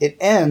too, it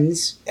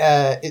ends.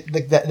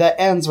 That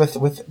ends with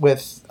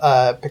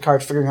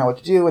Picard figuring out what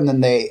to do, and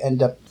then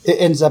it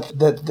ends up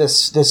that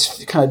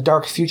this kind of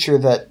dark future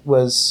that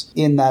was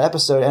in that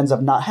episode ends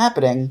up not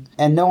happening,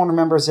 and no one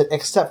remembers it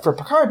except for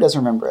Picard doesn't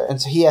remember it, and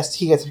so he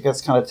gets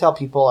to kind of tell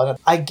people. And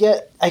I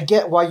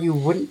get why you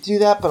wouldn't do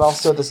that, but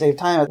also at the same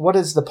time, what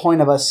is the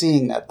point of us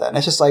seeing that then?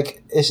 It's just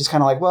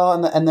kind of like, well,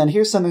 and then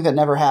here's something that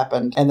never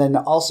happened, and then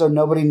also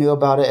nobody knew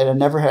about it, and it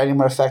never had any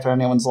more effect on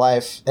anyone's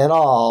life at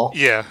all.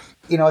 Yeah.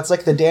 It's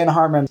like the Dan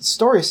Harmon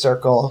story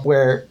circle,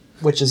 where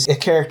which is a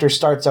character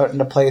starts out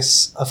in a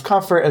place of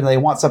comfort and they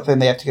want something,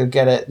 they have to go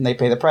get it, and they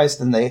pay the price,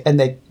 and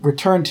they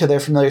return to their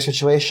familiar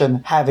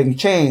situation having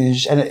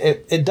changed. And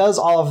it does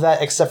all of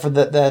that, except for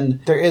that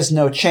then there is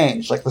no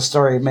change. Like, the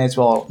story may as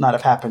well not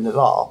have happened at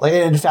all. Like,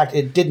 in fact,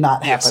 it did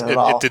not happen at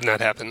all. It did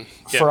not happen.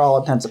 For all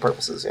intents and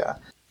purposes, yeah.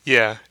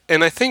 Yeah,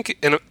 and I think,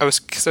 and I was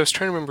trying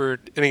to remember,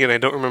 and again, I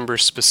don't remember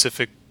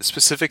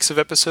specifics of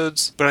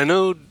episodes, but I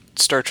know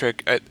Star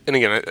Trek, and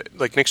again,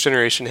 like Next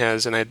Generation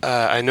has, and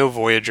I know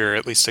Voyager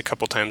at least a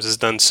couple times has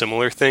done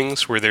similar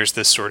things where there's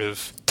this sort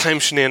of time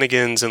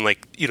shenanigans, and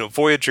like, you know,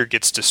 Voyager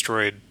gets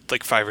destroyed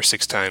like 5 or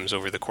 6 times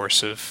over the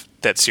course of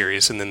that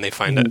series, and then they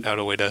find out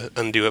a way to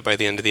undo it by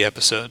the end of the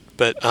episode.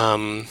 But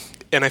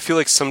and I feel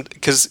like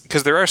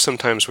because there are some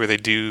times where they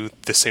do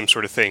the same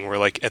sort of thing, where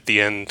like at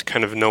the end,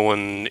 kind of no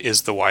one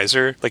is the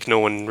wiser, like no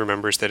one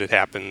remembers that it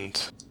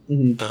happened.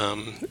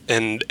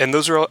 And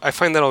those are I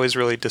find that always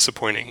really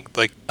disappointing.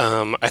 Like,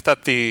 I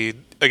thought the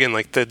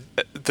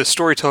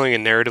storytelling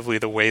and narratively,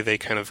 the way they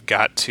kind of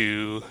got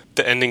to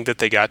the ending that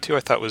they got to, I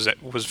thought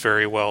was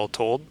very well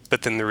told.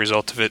 But then the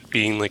result of it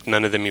being like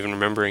none of them even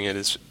remembering it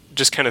is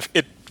just kind of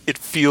it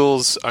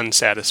feels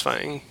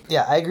unsatisfying.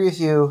 Yeah, I agree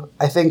with you.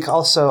 I think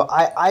also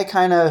I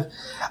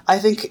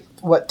think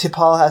what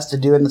T'Pol has to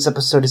do in this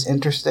episode is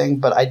interesting,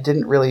 but I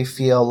didn't really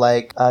feel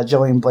like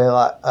Jolene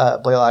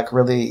Blalock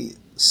really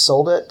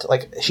sold it.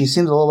 Like, she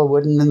seems a little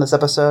wooden in this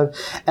episode,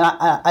 and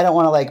I don't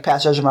want to like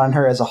pass judgment on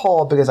her as a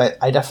whole, because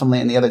I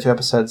definitely in the other 2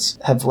 episodes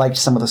have liked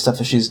some of the stuff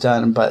that she's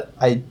done, but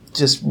I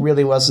just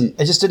really wasn't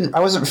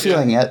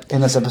feeling it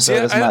in this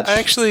episode as much.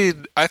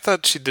 I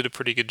thought she did a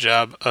pretty good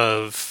job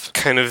of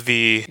kind of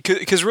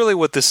because really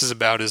what this is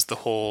about is the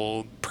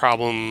whole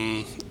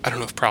problem, I don't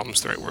know if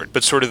problem's the right word,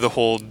 but sort of the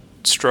whole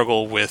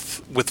struggle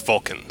with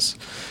Vulcans.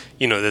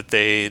 You know, that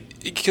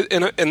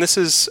and this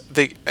is,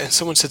 and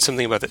someone said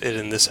something about it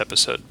in this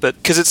episode, but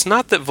because it's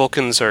not that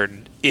Vulcans are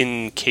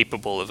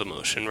incapable of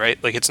emotion,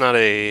 right? Like, it's not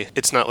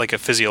like a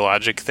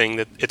physiologic thing,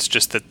 that it's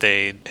just that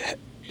they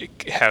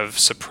have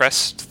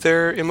suppressed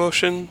their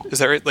emotion. Is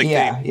that right? Like,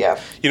 yeah.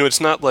 You know,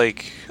 it's not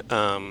like,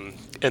 and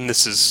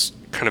this is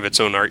kind of its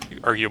own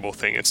arguable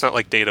thing. It's not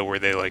like Data, where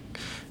they like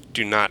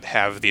do not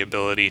have the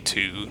ability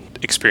to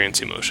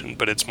experience emotion,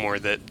 but it's more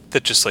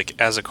that just like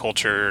as a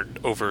culture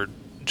over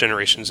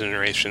generations and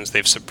generations,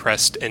 they've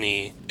suppressed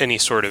any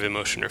sort of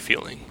emotion or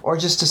feeling, or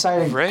just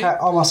decided, right?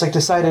 Almost like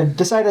decided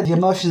the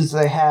emotions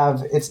they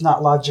have, it's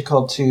not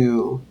logical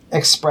to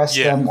express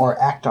them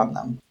or act on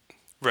them.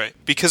 Right,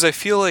 because I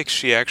feel like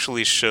she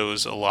actually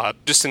shows a lot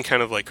just in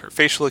kind of like her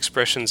facial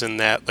expressions, and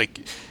that like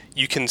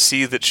you can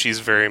see that she's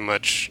very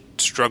much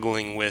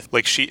struggling with,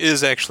 like, she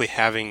is actually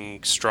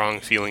having strong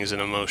feelings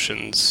and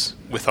emotions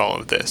with all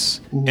of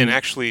this, and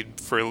actually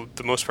for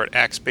the most part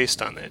acts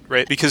based on it,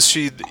 right? Because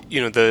she,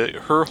 you know,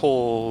 her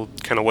whole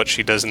kind of what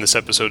she does in this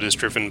episode is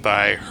driven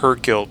by her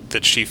guilt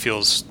that she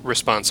feels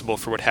responsible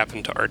for what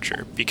happened to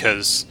Archer,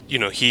 because, you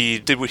know, he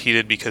did what he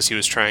did because he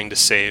was trying to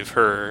save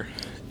her,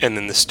 and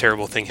then this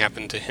terrible thing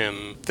happened to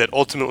him that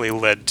ultimately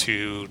led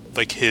to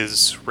like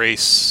his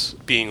race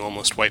being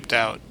almost wiped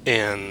out.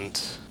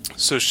 And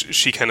so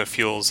she kind of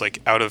feels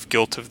like, out of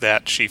guilt of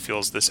that, she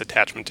feels this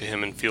attachment to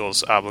him and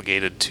feels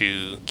obligated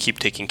to keep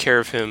taking care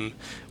of him,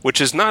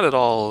 which is not at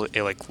all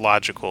a like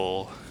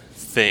logical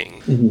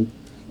thing.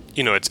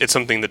 You know, it's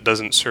something that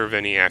doesn't serve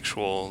any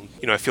actual,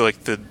 you know, I feel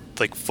like the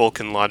like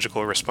Vulcan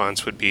logical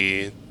response would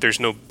be there's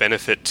no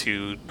benefit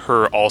to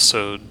her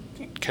also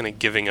kind of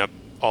giving up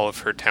all of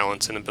her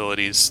talents and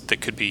abilities that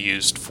could be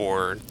used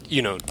for,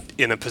 you know,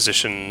 in a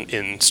position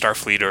in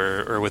Starfleet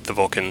or with the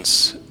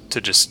Vulcans, to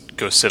just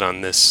go sit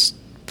on this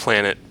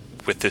planet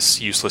with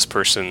this useless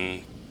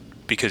person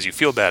because you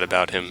feel bad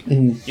about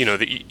him. You know,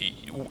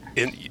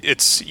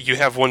 you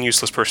have one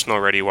useless person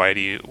already. Why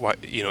you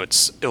know,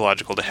 it's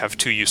illogical to have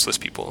 2 useless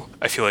people,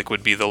 I feel like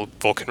would be the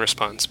Vulcan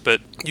response.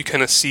 But you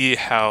kind of see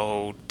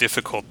how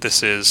difficult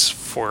this is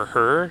for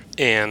her,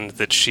 and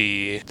that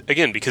she,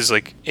 again, because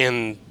like,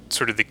 and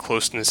sort of the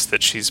closeness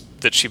that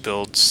she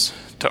builds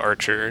to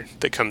Archer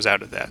that comes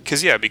out of that.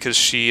 Because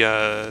she,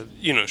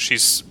 you know,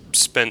 she's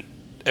spent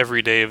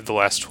every day of the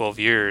last 12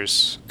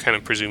 years kind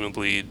of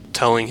presumably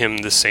telling him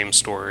the same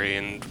story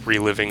and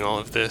reliving all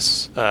of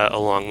this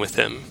along with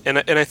him. And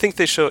I think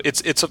they show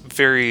it's a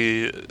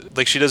very,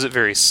 like, she does it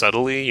very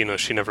subtly. You know,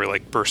 she never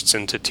like bursts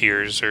into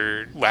tears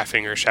or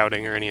laughing or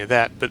shouting or any of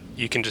that, but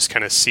you can just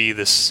kind of see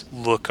this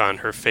look on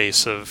her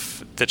face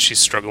of that she's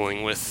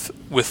struggling with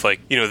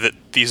like, you know, that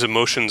these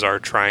emotions are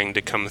trying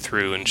to come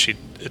through, and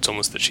it's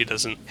almost that she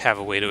doesn't have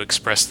a way to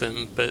express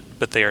them,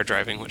 but they are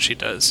driving what she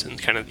does,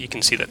 and kind of you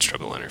can see that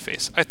struggle on her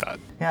face, I thought.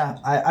 Yeah,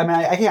 I mean,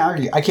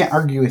 I can't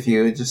argue with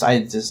you. I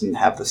just didn't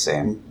have the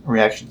same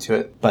reaction to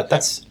it, but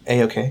that's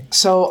A-okay.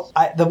 So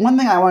the one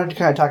thing I wanted to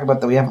kind of talk about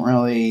that we haven't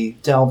really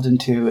delved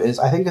into is,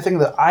 I think the thing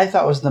that I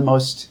thought was the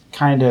most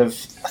kind of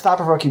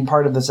thought-provoking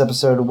part of this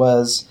episode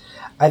was,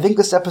 I think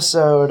this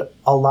episode,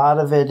 a lot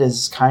of it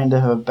is kind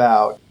of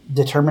about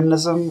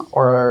determinism,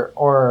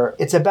 or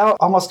it's about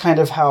almost kind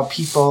of how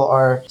people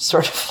are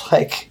sort of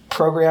like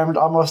programmed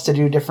almost to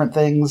do different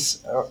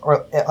things,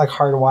 or like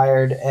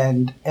hardwired,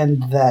 and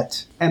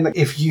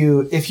if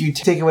you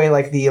take away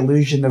like the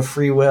illusion of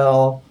free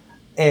will,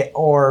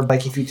 or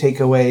like if you take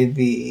away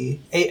the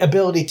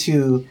ability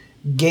to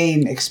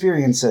gain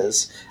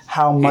experiences,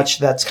 how much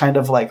that's kind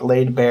of like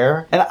laid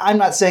bare. And I'm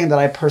not saying that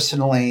I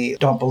personally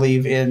don't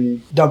believe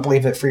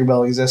that free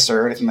will exists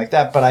or anything like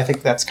that, but I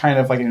think that's kind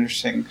of like an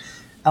interesting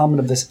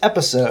element of this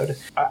episode.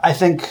 I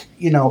think,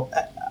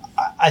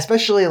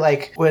 especially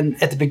like when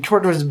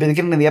towards the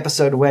beginning of the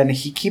episode, when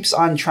he keeps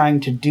on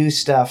trying to do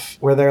stuff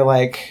where they're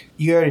like,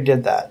 you already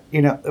did that,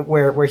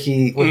 where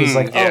he's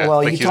like, oh,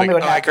 well, like you told me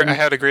what happened. I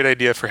had a great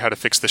idea for how to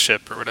fix the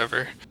ship or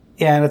whatever.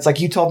 Yeah, and it's like,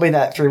 you told me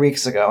that 3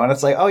 weeks ago. And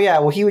it's like, oh yeah,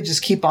 well, he would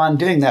just keep on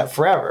doing that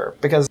forever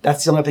because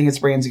that's the only thing his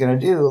brain's going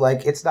to do.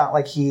 Like, it's not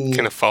like he...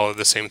 kind of follow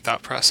the same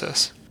thought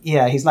process.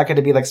 Yeah, he's not going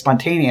to be like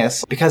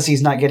spontaneous because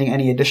he's not getting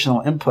any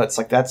additional inputs.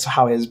 Like, that's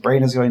how his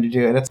brain is going to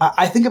do it.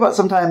 I think about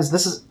sometimes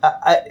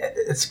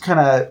it's kind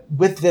of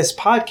with this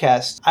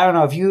podcast. I don't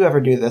know if you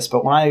ever do this,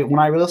 but when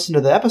I listen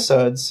to the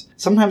episodes,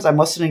 sometimes I'm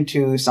listening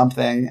to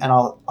something and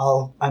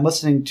I'm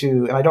listening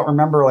to, and I don't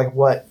remember like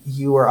what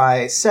you or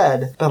I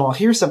said, but I'll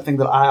hear something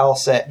that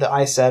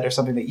I said or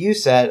something that you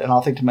said, and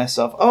I'll think to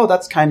myself, oh,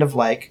 that's kind of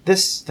like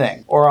this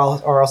thing, or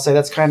I'll say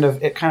it kind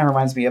of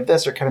reminds me of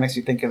this, or it kind of makes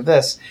me think of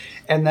this.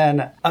 And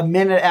then a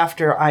minute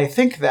after I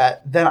think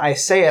that, then I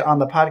say it on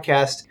the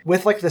podcast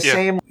with like the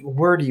same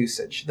word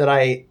usage that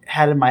I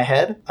had in my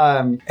head.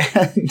 And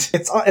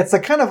it's a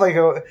kind of like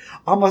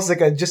almost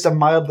like just a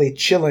mildly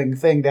chilling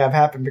thing to have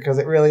happen, because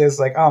it really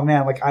is like, oh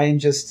man, like I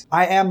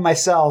am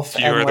myself.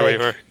 You are the way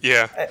you are.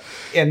 Yeah.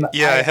 And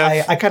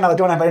I kind of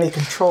don't have any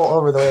control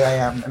over the way I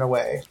am in a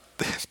way.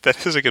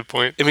 That is a good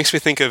point. It makes me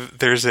think of,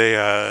 there's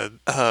a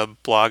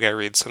blog I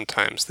read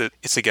sometimes that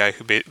it's a guy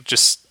who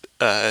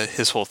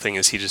his whole thing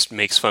is he just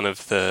makes fun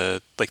of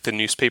the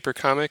newspaper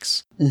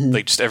comics. Mm-hmm.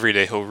 Like, just every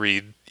day he'll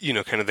read,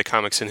 kind of the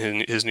comics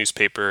in his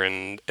newspaper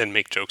and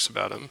make jokes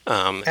about them.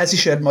 As he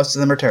should. Most of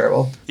them are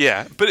terrible.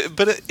 Yeah, but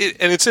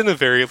it's in a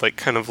very like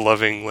kind of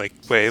loving like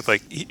way.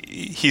 Like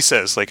he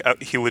says like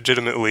he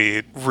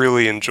legitimately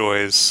really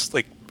enjoys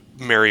like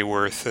Mary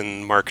Worth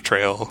and Mark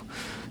Trail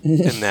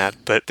and that.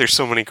 But there's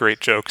so many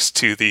great jokes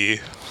to the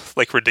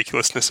like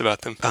ridiculousness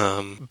about them.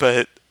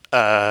 But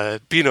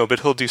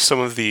he'll do some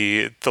of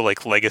the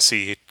like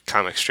legacy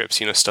comic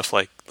strips, stuff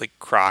like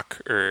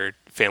Croc or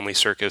Family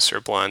Circus or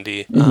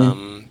Blondie,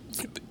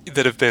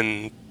 that have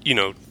been,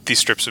 these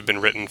strips have been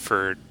written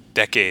for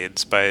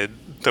decades by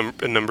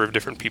a number of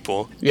different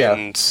people. Yeah.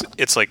 And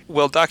it's like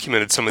well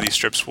documented. Some of these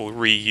strips will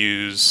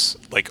reuse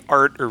like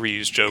art or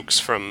reuse jokes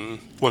from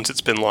once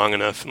it's been long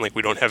enough and like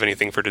we don't have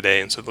anything for today,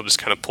 and so they'll just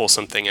kind of pull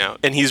something out.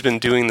 And he's been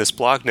doing this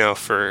blog now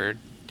for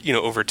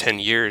over 10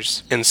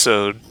 years, and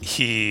so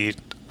he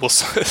will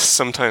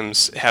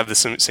sometimes have the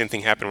same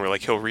thing happen where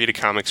like he'll read a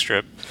comic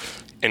strip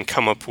and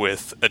come up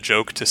with a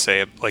joke to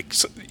say, like,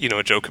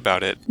 a joke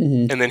about it.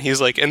 Mm-hmm. And then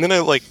he's like, and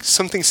then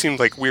something seemed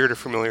like weird or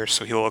familiar,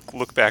 so he'll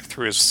look back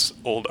through his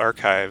old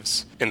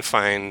archives and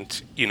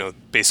find,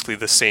 basically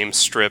the same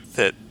strip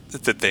that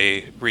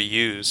they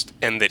reused,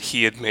 and that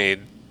he had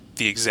made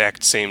the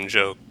exact same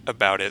joke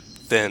about it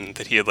then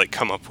that he had like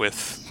come up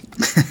with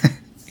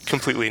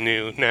completely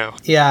new now.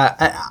 Yeah,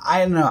 I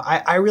don't know.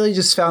 I really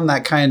just found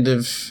that kind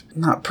of,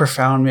 not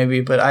profound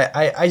maybe, but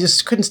I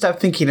just couldn't stop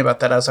thinking about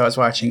that as I was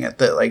watching it.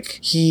 That like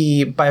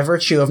he, by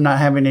virtue of not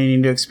having any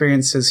new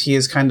experiences, he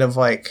is kind of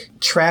like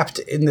trapped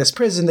in this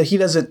prison that he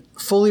doesn't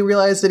fully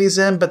realize that he's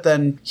in, but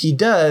then he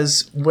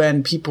does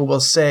when people will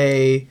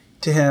say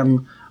to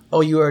him,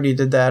 oh, you already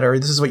did that, or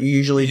this is what you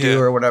usually do,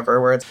 or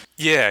whatever. Where it's,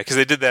 because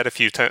they did that a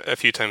few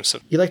times. So.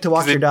 You like to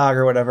walk your dog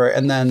or whatever,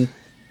 and then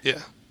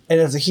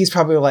and he's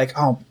probably like,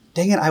 oh,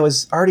 dang it, I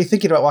was already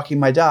thinking about walking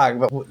my dog,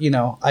 but,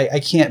 I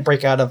can't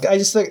break out of... I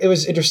just think it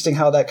was interesting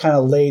how that kind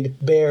of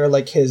laid bare,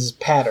 like, his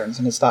patterns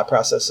and his thought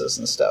processes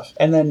and stuff.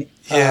 And then,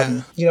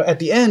 at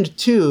the end,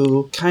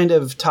 too, kind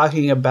of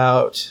talking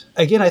about...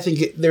 Again, I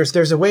think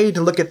there's a way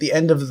to look at the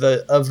end of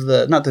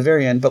the not the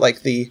very end, but,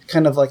 like, the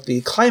kind of, like,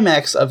 the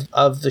climax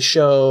of the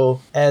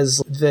show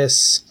as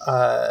this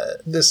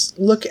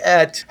look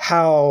at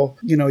how,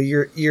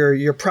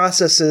 your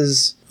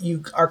processes...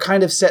 You are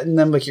kind of set in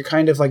them, like you're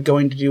kind of like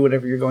going to do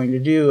whatever you're going to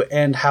do,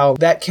 and how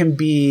that can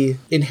be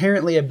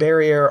inherently a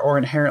barrier or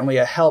inherently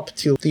a help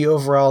to the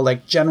overall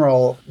like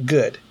general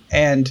good.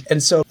 And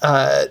so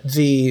I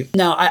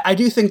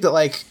do think that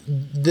like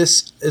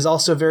this is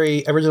also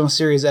very original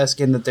series-esque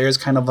in that there's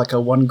kind of like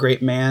a one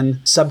great man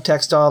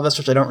subtext to all of this,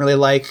 which I don't really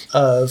like,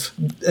 of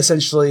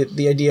essentially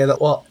the idea that,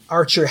 well,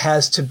 Archer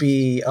has to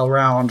be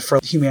around for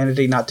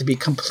humanity not to be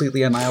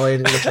completely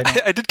annihilated. Which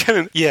I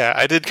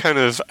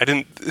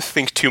didn't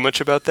think too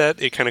much about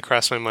that. It kind of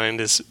crossed my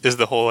mind is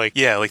the whole like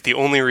the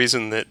only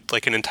reason that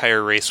like an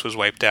entire race was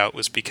wiped out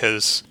was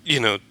because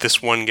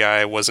this one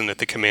guy wasn't at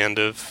the command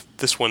of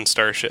this one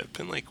starship,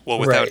 and like, well,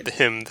 without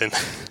him, then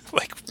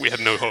like we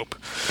had no hope.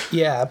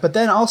 Yeah, but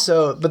then I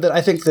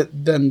think that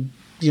then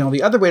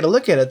the other way to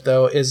look at it,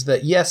 though, is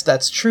that, yes,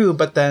 that's true,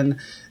 but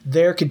then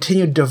their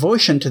continued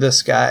devotion to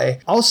this guy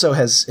also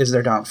is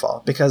their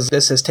downfall, because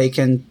this has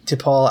taken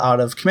T'Pol out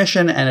of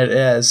commission, and it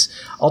has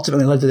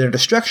ultimately led to their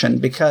destruction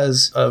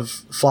because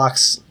of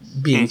Phlox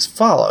being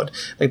followed.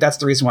 Like, that's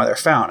the reason why they're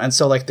found. And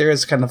so, like, there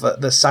is kind of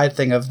the side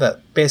thing of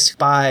that, basically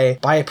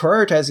by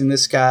prioritizing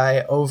this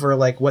guy over,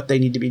 like, what they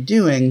need to be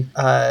doing,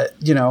 that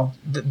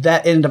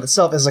in and of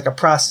itself is like a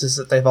process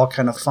that they've all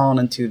kind of fallen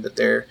into, that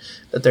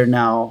they're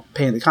now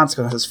paying the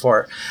consequences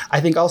for.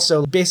 I think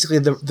also basically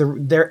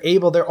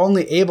they're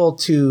only able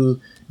to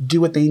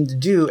do what they need to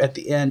do at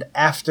the end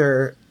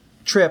after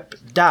Trip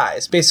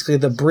dies. Basically,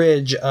 the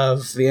bridge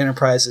of the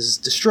Enterprise is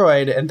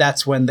destroyed, and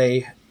that's when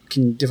they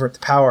can divert the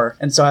power.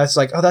 And so I was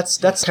like, oh, that's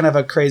kind of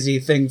a crazy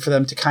thing for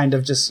them to kind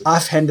of just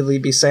offhandedly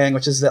be saying,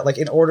 which is that, like,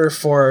 in order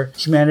for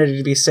humanity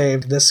to be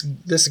saved,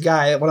 this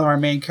guy, one of our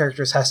main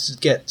characters, has to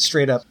get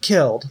straight up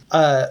killed.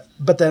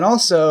 But then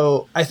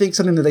also, I think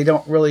something that they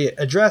don't really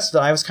address,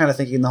 that I was kind of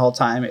thinking the whole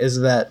time,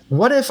 is that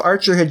what if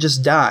Archer had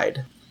just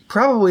died?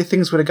 Probably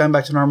things would have gone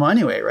back to normal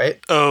anyway, right?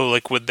 Oh,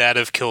 like, would that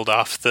have killed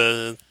off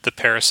the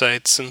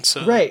parasites and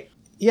so? Right.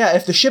 Yeah,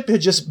 if the ship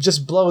had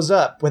just blows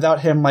up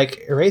without him,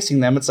 like, erasing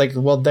them, it's like,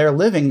 well, they're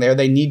living there.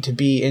 They need to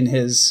be in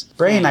his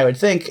brain, I would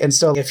think. And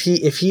so if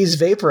he's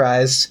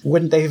vaporized,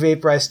 wouldn't they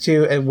vaporize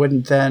too? And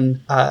wouldn't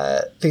then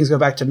things go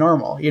back to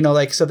normal?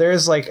 So there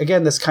is, like,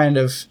 again, this kind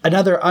of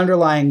another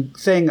underlying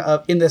thing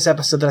in this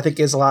episode that I think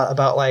is a lot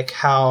about, like,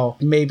 how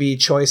maybe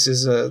choice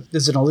is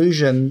an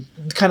illusion.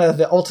 Kind of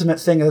the ultimate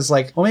thing is,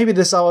 like, well, maybe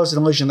this all was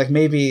an illusion. Like,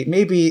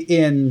 maybe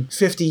in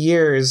 50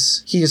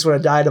 years, he just would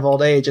have died of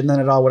old age, and then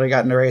it all would have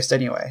gotten erased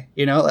anyway.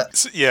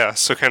 Yeah,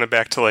 so kind of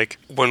back to, like,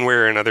 one way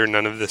or another,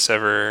 none of this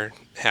ever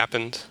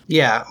happened.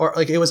 Yeah, or,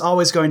 like, it was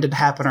always going to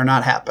happen or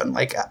not happen.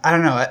 Like, I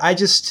don't know.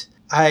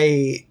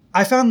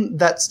 I found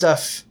that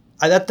stuff.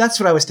 That's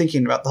what I was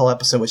thinking about the whole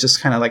episode, was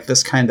just kind of like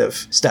this kind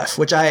of stuff,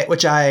 which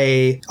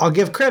I'll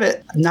give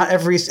credit. Not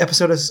every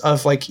episode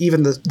of like,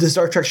 even the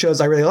Star Trek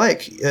shows I really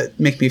like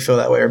make me feel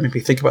that way or make me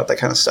think about that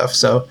kind of stuff.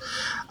 So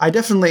I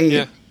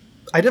definitely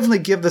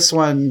give this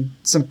one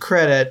some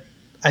credit.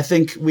 I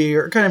think we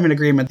are kind of in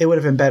agreement. It would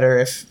have been better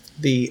if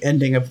the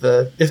ending of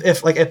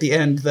if like at the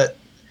end that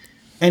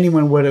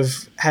anyone would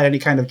have had any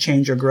kind of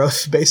change or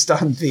growth based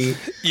on the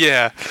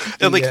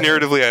and like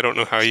narratively, I don't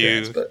know how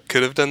you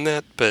could have done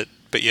that, but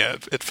yeah,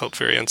 it felt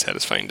very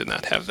unsatisfying to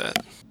not have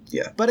that.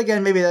 Yeah, but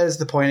again, maybe that is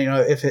the point.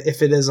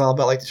 If it is all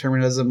about, like,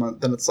 determinism,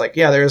 then it's like,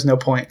 yeah, there is no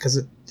point because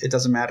it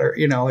doesn't matter.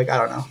 Like, I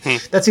don't know.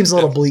 That seems a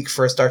little bleak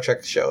for a Star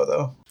Trek show,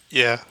 though.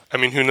 Yeah, I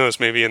mean, who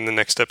knows? Maybe in the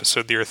next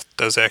episode, the Earth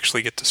does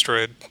actually get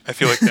destroyed. I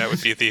feel like that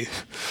would be the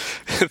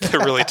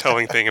really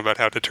telling thing about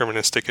how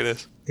deterministic it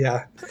is.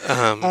 Yeah.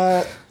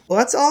 Well,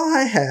 that's all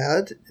I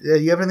had.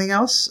 You have anything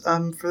else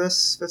for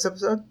this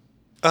episode?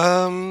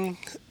 I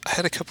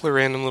had a couple of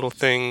random little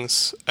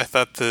things. I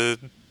thought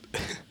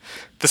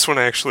this one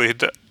actually.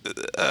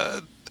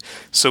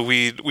 So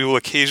we will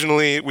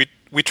occasionally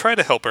we try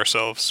to help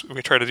ourselves.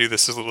 We try to do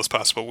this as little as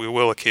possible. We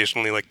will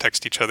occasionally, like,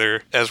 text each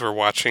other as we're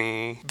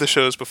watching the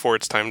shows before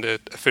it's time to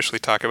officially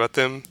talk about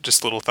them.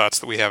 Just little thoughts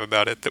that we have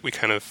about it that we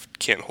kind of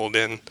can't hold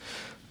in.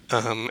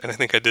 And I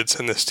think I did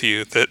send this to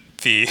you, that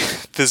the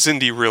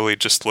Xindi really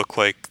just looked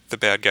like the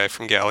bad guy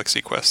from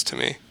Galaxy Quest to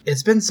me.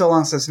 It's been so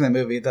long since I've seen that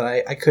movie that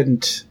I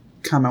couldn't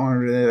comment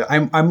on it.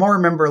 I more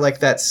remember, like,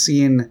 that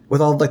scene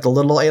with all, like, the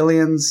little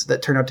aliens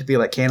that turned out to be,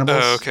 like,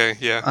 cannibals. Oh, okay,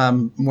 yeah.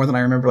 More than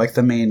I remember, like,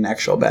 the main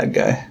actual bad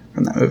guy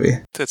from that movie.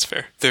 That's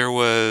fair. There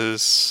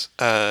was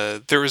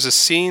a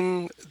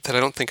scene that I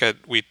don't think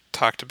we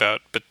talked about,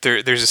 but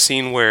there's a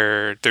scene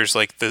where there's,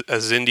 like, a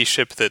Xindi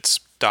ship that's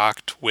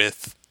docked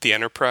with the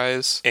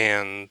Enterprise,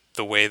 and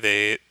the way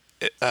they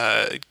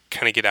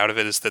kind of get out of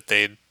it is that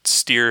they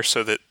steer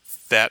so that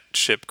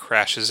ship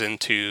crashes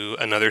into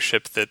another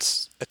ship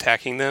that's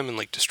attacking them and,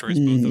 like, destroys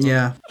both of them.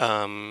 Yeah.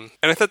 And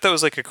I thought that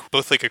was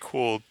both a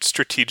cool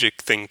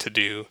strategic thing to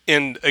do.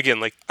 And again,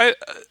 like,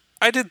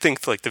 I did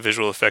think, like, the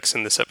visual effects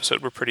in this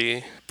episode were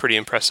pretty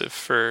impressive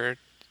for,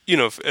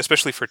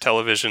 especially for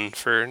television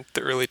for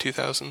the early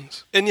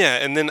 2000s. And yeah,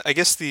 and then I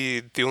guess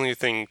the only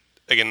thing,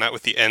 again, not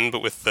with the end,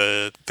 but with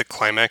the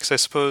climax, I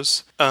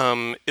suppose,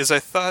 is I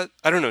thought,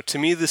 I don't know, to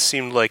me this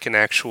seemed like an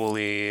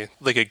actually,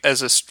 like,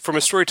 from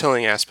a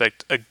storytelling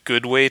aspect, a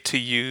good way to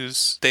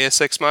use Deus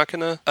Ex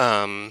Machina,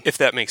 if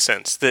that makes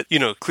sense. That,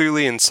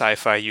 clearly in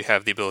sci-fi you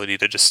have the ability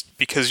to just,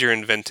 because you're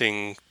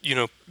inventing,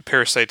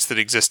 parasites that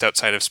exist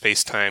outside of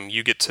space-time,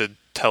 you get to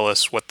tell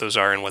us what those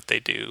are and what they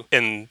do.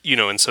 And,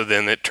 and so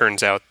then it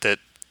turns out that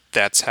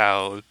that's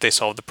how they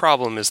solve the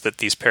problem, is that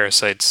these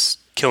parasites,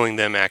 killing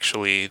them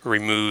actually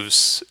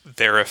removes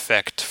their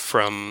effect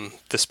from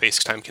the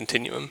space-time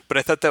continuum. But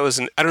I thought that was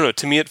I don't know,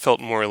 to me it felt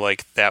more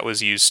like that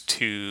was used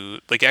to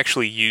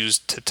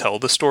tell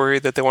the story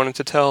that they wanted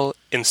to tell,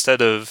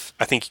 instead of,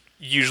 I think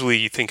usually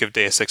you think of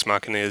Deus Ex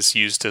Machina as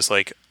used as,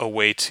 like, a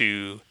way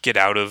to get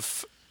out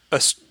of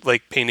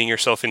like, painting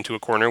yourself into a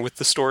corner with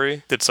the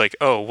story. That's like,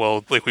 oh,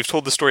 well, like, we've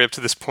told the story up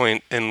to this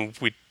point and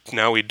we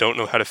don't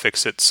know how to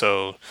fix it,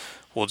 so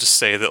we'll just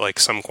say that like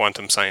some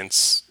quantum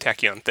science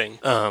tachyon thing.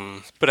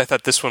 But I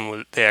thought this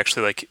one, they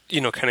actually like,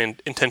 kind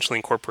of intentionally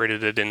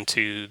incorporated it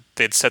into,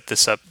 they'd set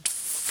this up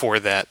for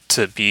that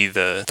to be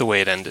the way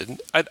it ended.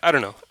 I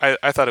don't know.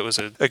 I thought it was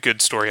a good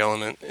story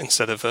element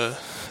instead of a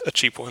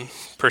cheap one,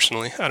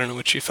 personally. I don't know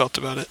what you felt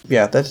about it.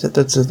 Yeah, that's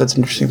an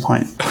interesting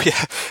point. Oh,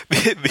 yeah.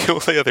 The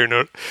only other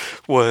note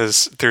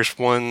was there's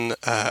one,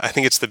 I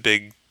think it's the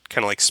big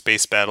kind of like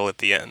space battle at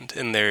the end,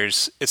 and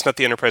it's not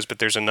the Enterprise, but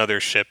there's another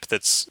ship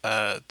that's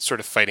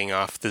sort of fighting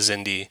off the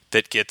Xindi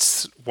that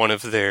gets one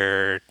of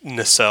their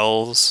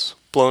nacelles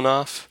blown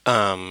off,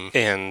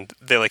 and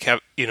they like have,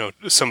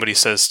 somebody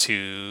says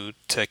to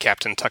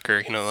Captain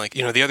Tucker,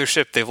 the other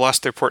ship, they've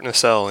lost their port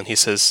nacelle, and he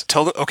says,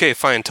 tell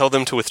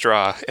them to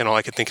withdraw. And all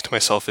I could think to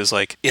myself is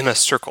like, in a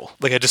circle.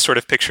 Like I just sort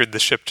of pictured the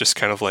ship just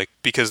kind of like,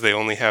 because they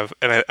only have,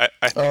 and I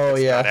think that's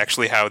not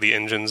actually how the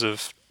engines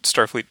of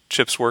Starfleet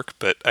ships work,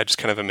 but I just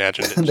kind of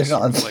imagined it. they're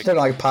not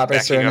like Popper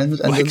engines,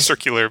 like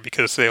circular,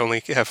 because they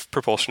only have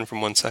propulsion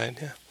from one side.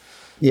 Yeah.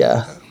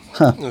 Yeah.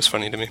 Huh. It was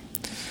funny to me.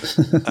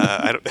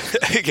 I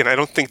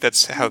don't think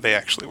that's how they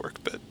actually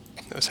work, but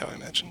that's how I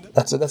imagined it.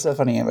 That's a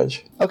funny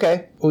image.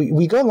 Okay,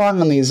 we go long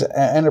on these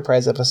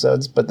Enterprise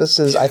episodes, but this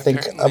is, I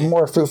think, a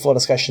more fruitful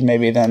discussion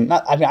maybe than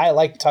not. I mean, I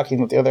like talking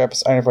with the other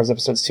Enterprise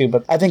episodes too,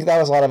 but I think that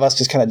was a lot of us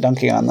just kind of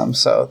dunking on them.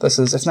 So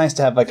it's nice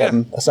to have like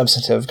a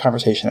substantive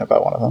conversation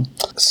about one of them.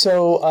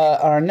 So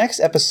on our next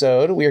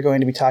episode, we are going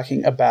to be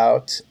talking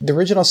about the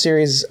original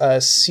series,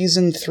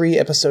 season 3,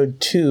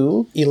 episode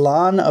 2,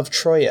 Elan of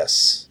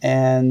Troyes,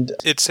 and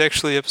it's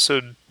actually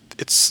episode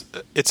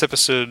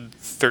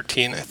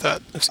 13, I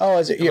thought. Oh,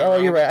 is it?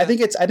 You're right. I think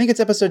it's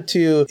episode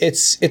 2.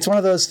 It's one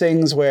of those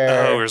things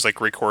where it was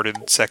like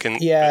recorded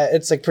second. Yeah,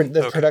 it's like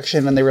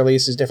production and the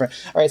release is different.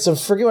 All right, so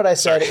forget what I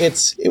said.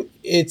 Sorry.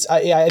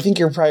 I think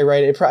you're probably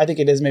right. I think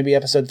it is maybe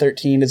episode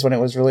 13 is when it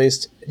was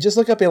released. Just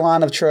look up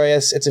Elan of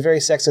Troyes. It's a very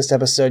sexist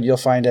episode. You'll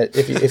find it.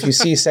 If you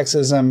see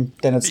sexism,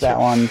 then it's that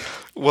one.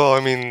 Well, I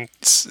mean,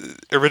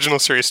 original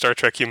series Star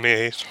Trek,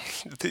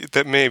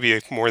 that may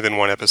be more than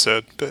one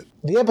episode, but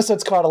the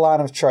episode's called Elan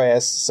of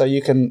Troyes, so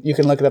you can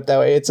look it up that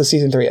way. It's a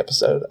season 3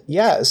 episode.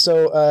 Yeah.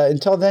 So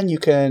until then, you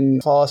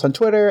can follow us on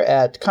Twitter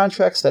at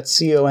Contreks.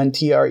 That's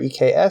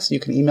CONTREKS. You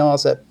can email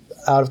us at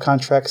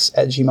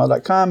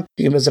outofcontreks@gmail.com.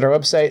 You can visit our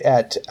website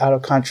at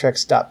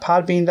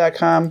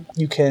outofcontreks.podbean.com.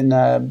 You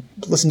can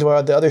listen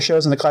to the other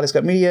shows on the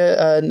Kaleidoscope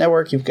Media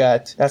Network. You've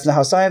got That's Not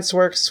How Science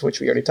Works, which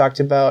we already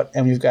talked about,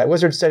 and we've got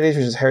Wizard Studies,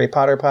 which is a Harry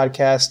Potter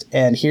podcast,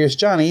 and Here's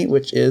Johnny,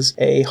 which is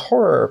a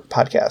horror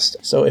podcast.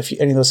 So if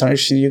any of those sound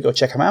interesting to you, go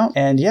check them out.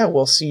 And yeah,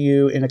 we'll see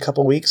you in a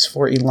couple weeks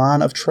for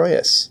Elan of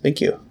Troyes.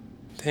 Thank you.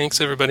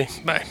 Thanks, everybody.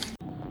 Bye.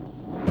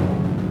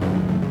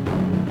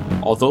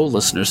 Although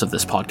listeners of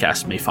this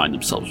podcast may find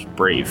themselves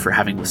brave for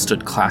having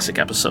withstood classic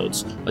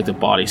episodes like The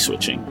Body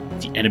Switching,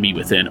 The Enemy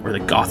Within, or the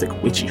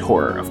gothic witchy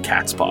horror of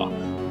Cat's Paw,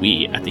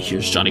 we at the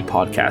Here's Johnny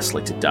podcast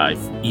like to dive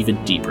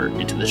even deeper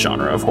into the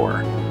genre of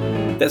horror.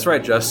 That's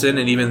right, Justin,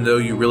 and even though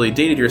you really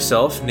dated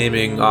yourself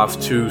naming off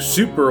 2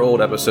 super old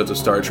episodes of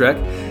Star Trek,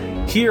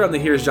 here on the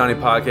Here's Johnny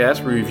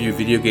podcast, we review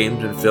video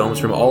games and films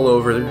from all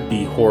over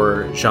the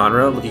horror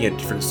genre, looking at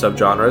different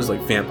subgenres like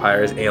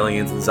vampires,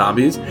 aliens, and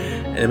zombies,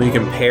 and then we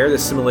compare the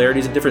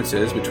similarities and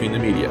differences between the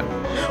media.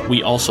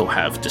 We also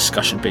have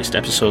discussion-based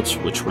episodes,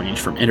 which range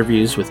from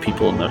interviews with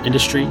people in the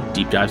industry,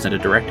 deep dives into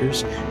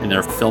directors, and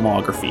their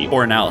filmography,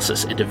 or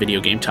analysis into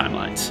video game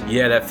timelines.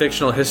 Yeah, that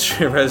fictional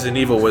history of Resident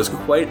Evil was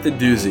quite the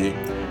doozy,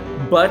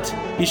 but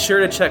be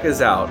sure to check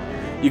us out.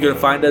 You can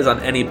find us on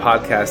any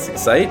podcasting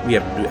site. We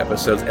have new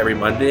episodes every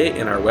Monday,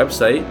 and our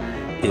website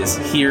is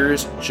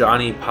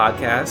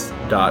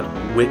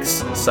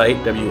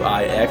here'sjohnnypodcast.wixsite,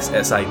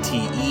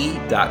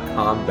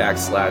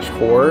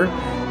 wixsite.com/horror.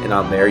 And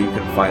on there you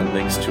can find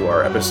links to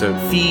our episode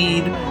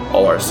feed,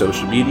 all our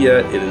social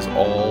media. It is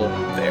all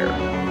there.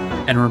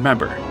 And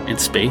remember, in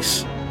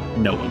space,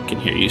 no one can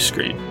hear you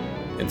scream.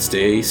 And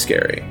stay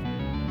scary.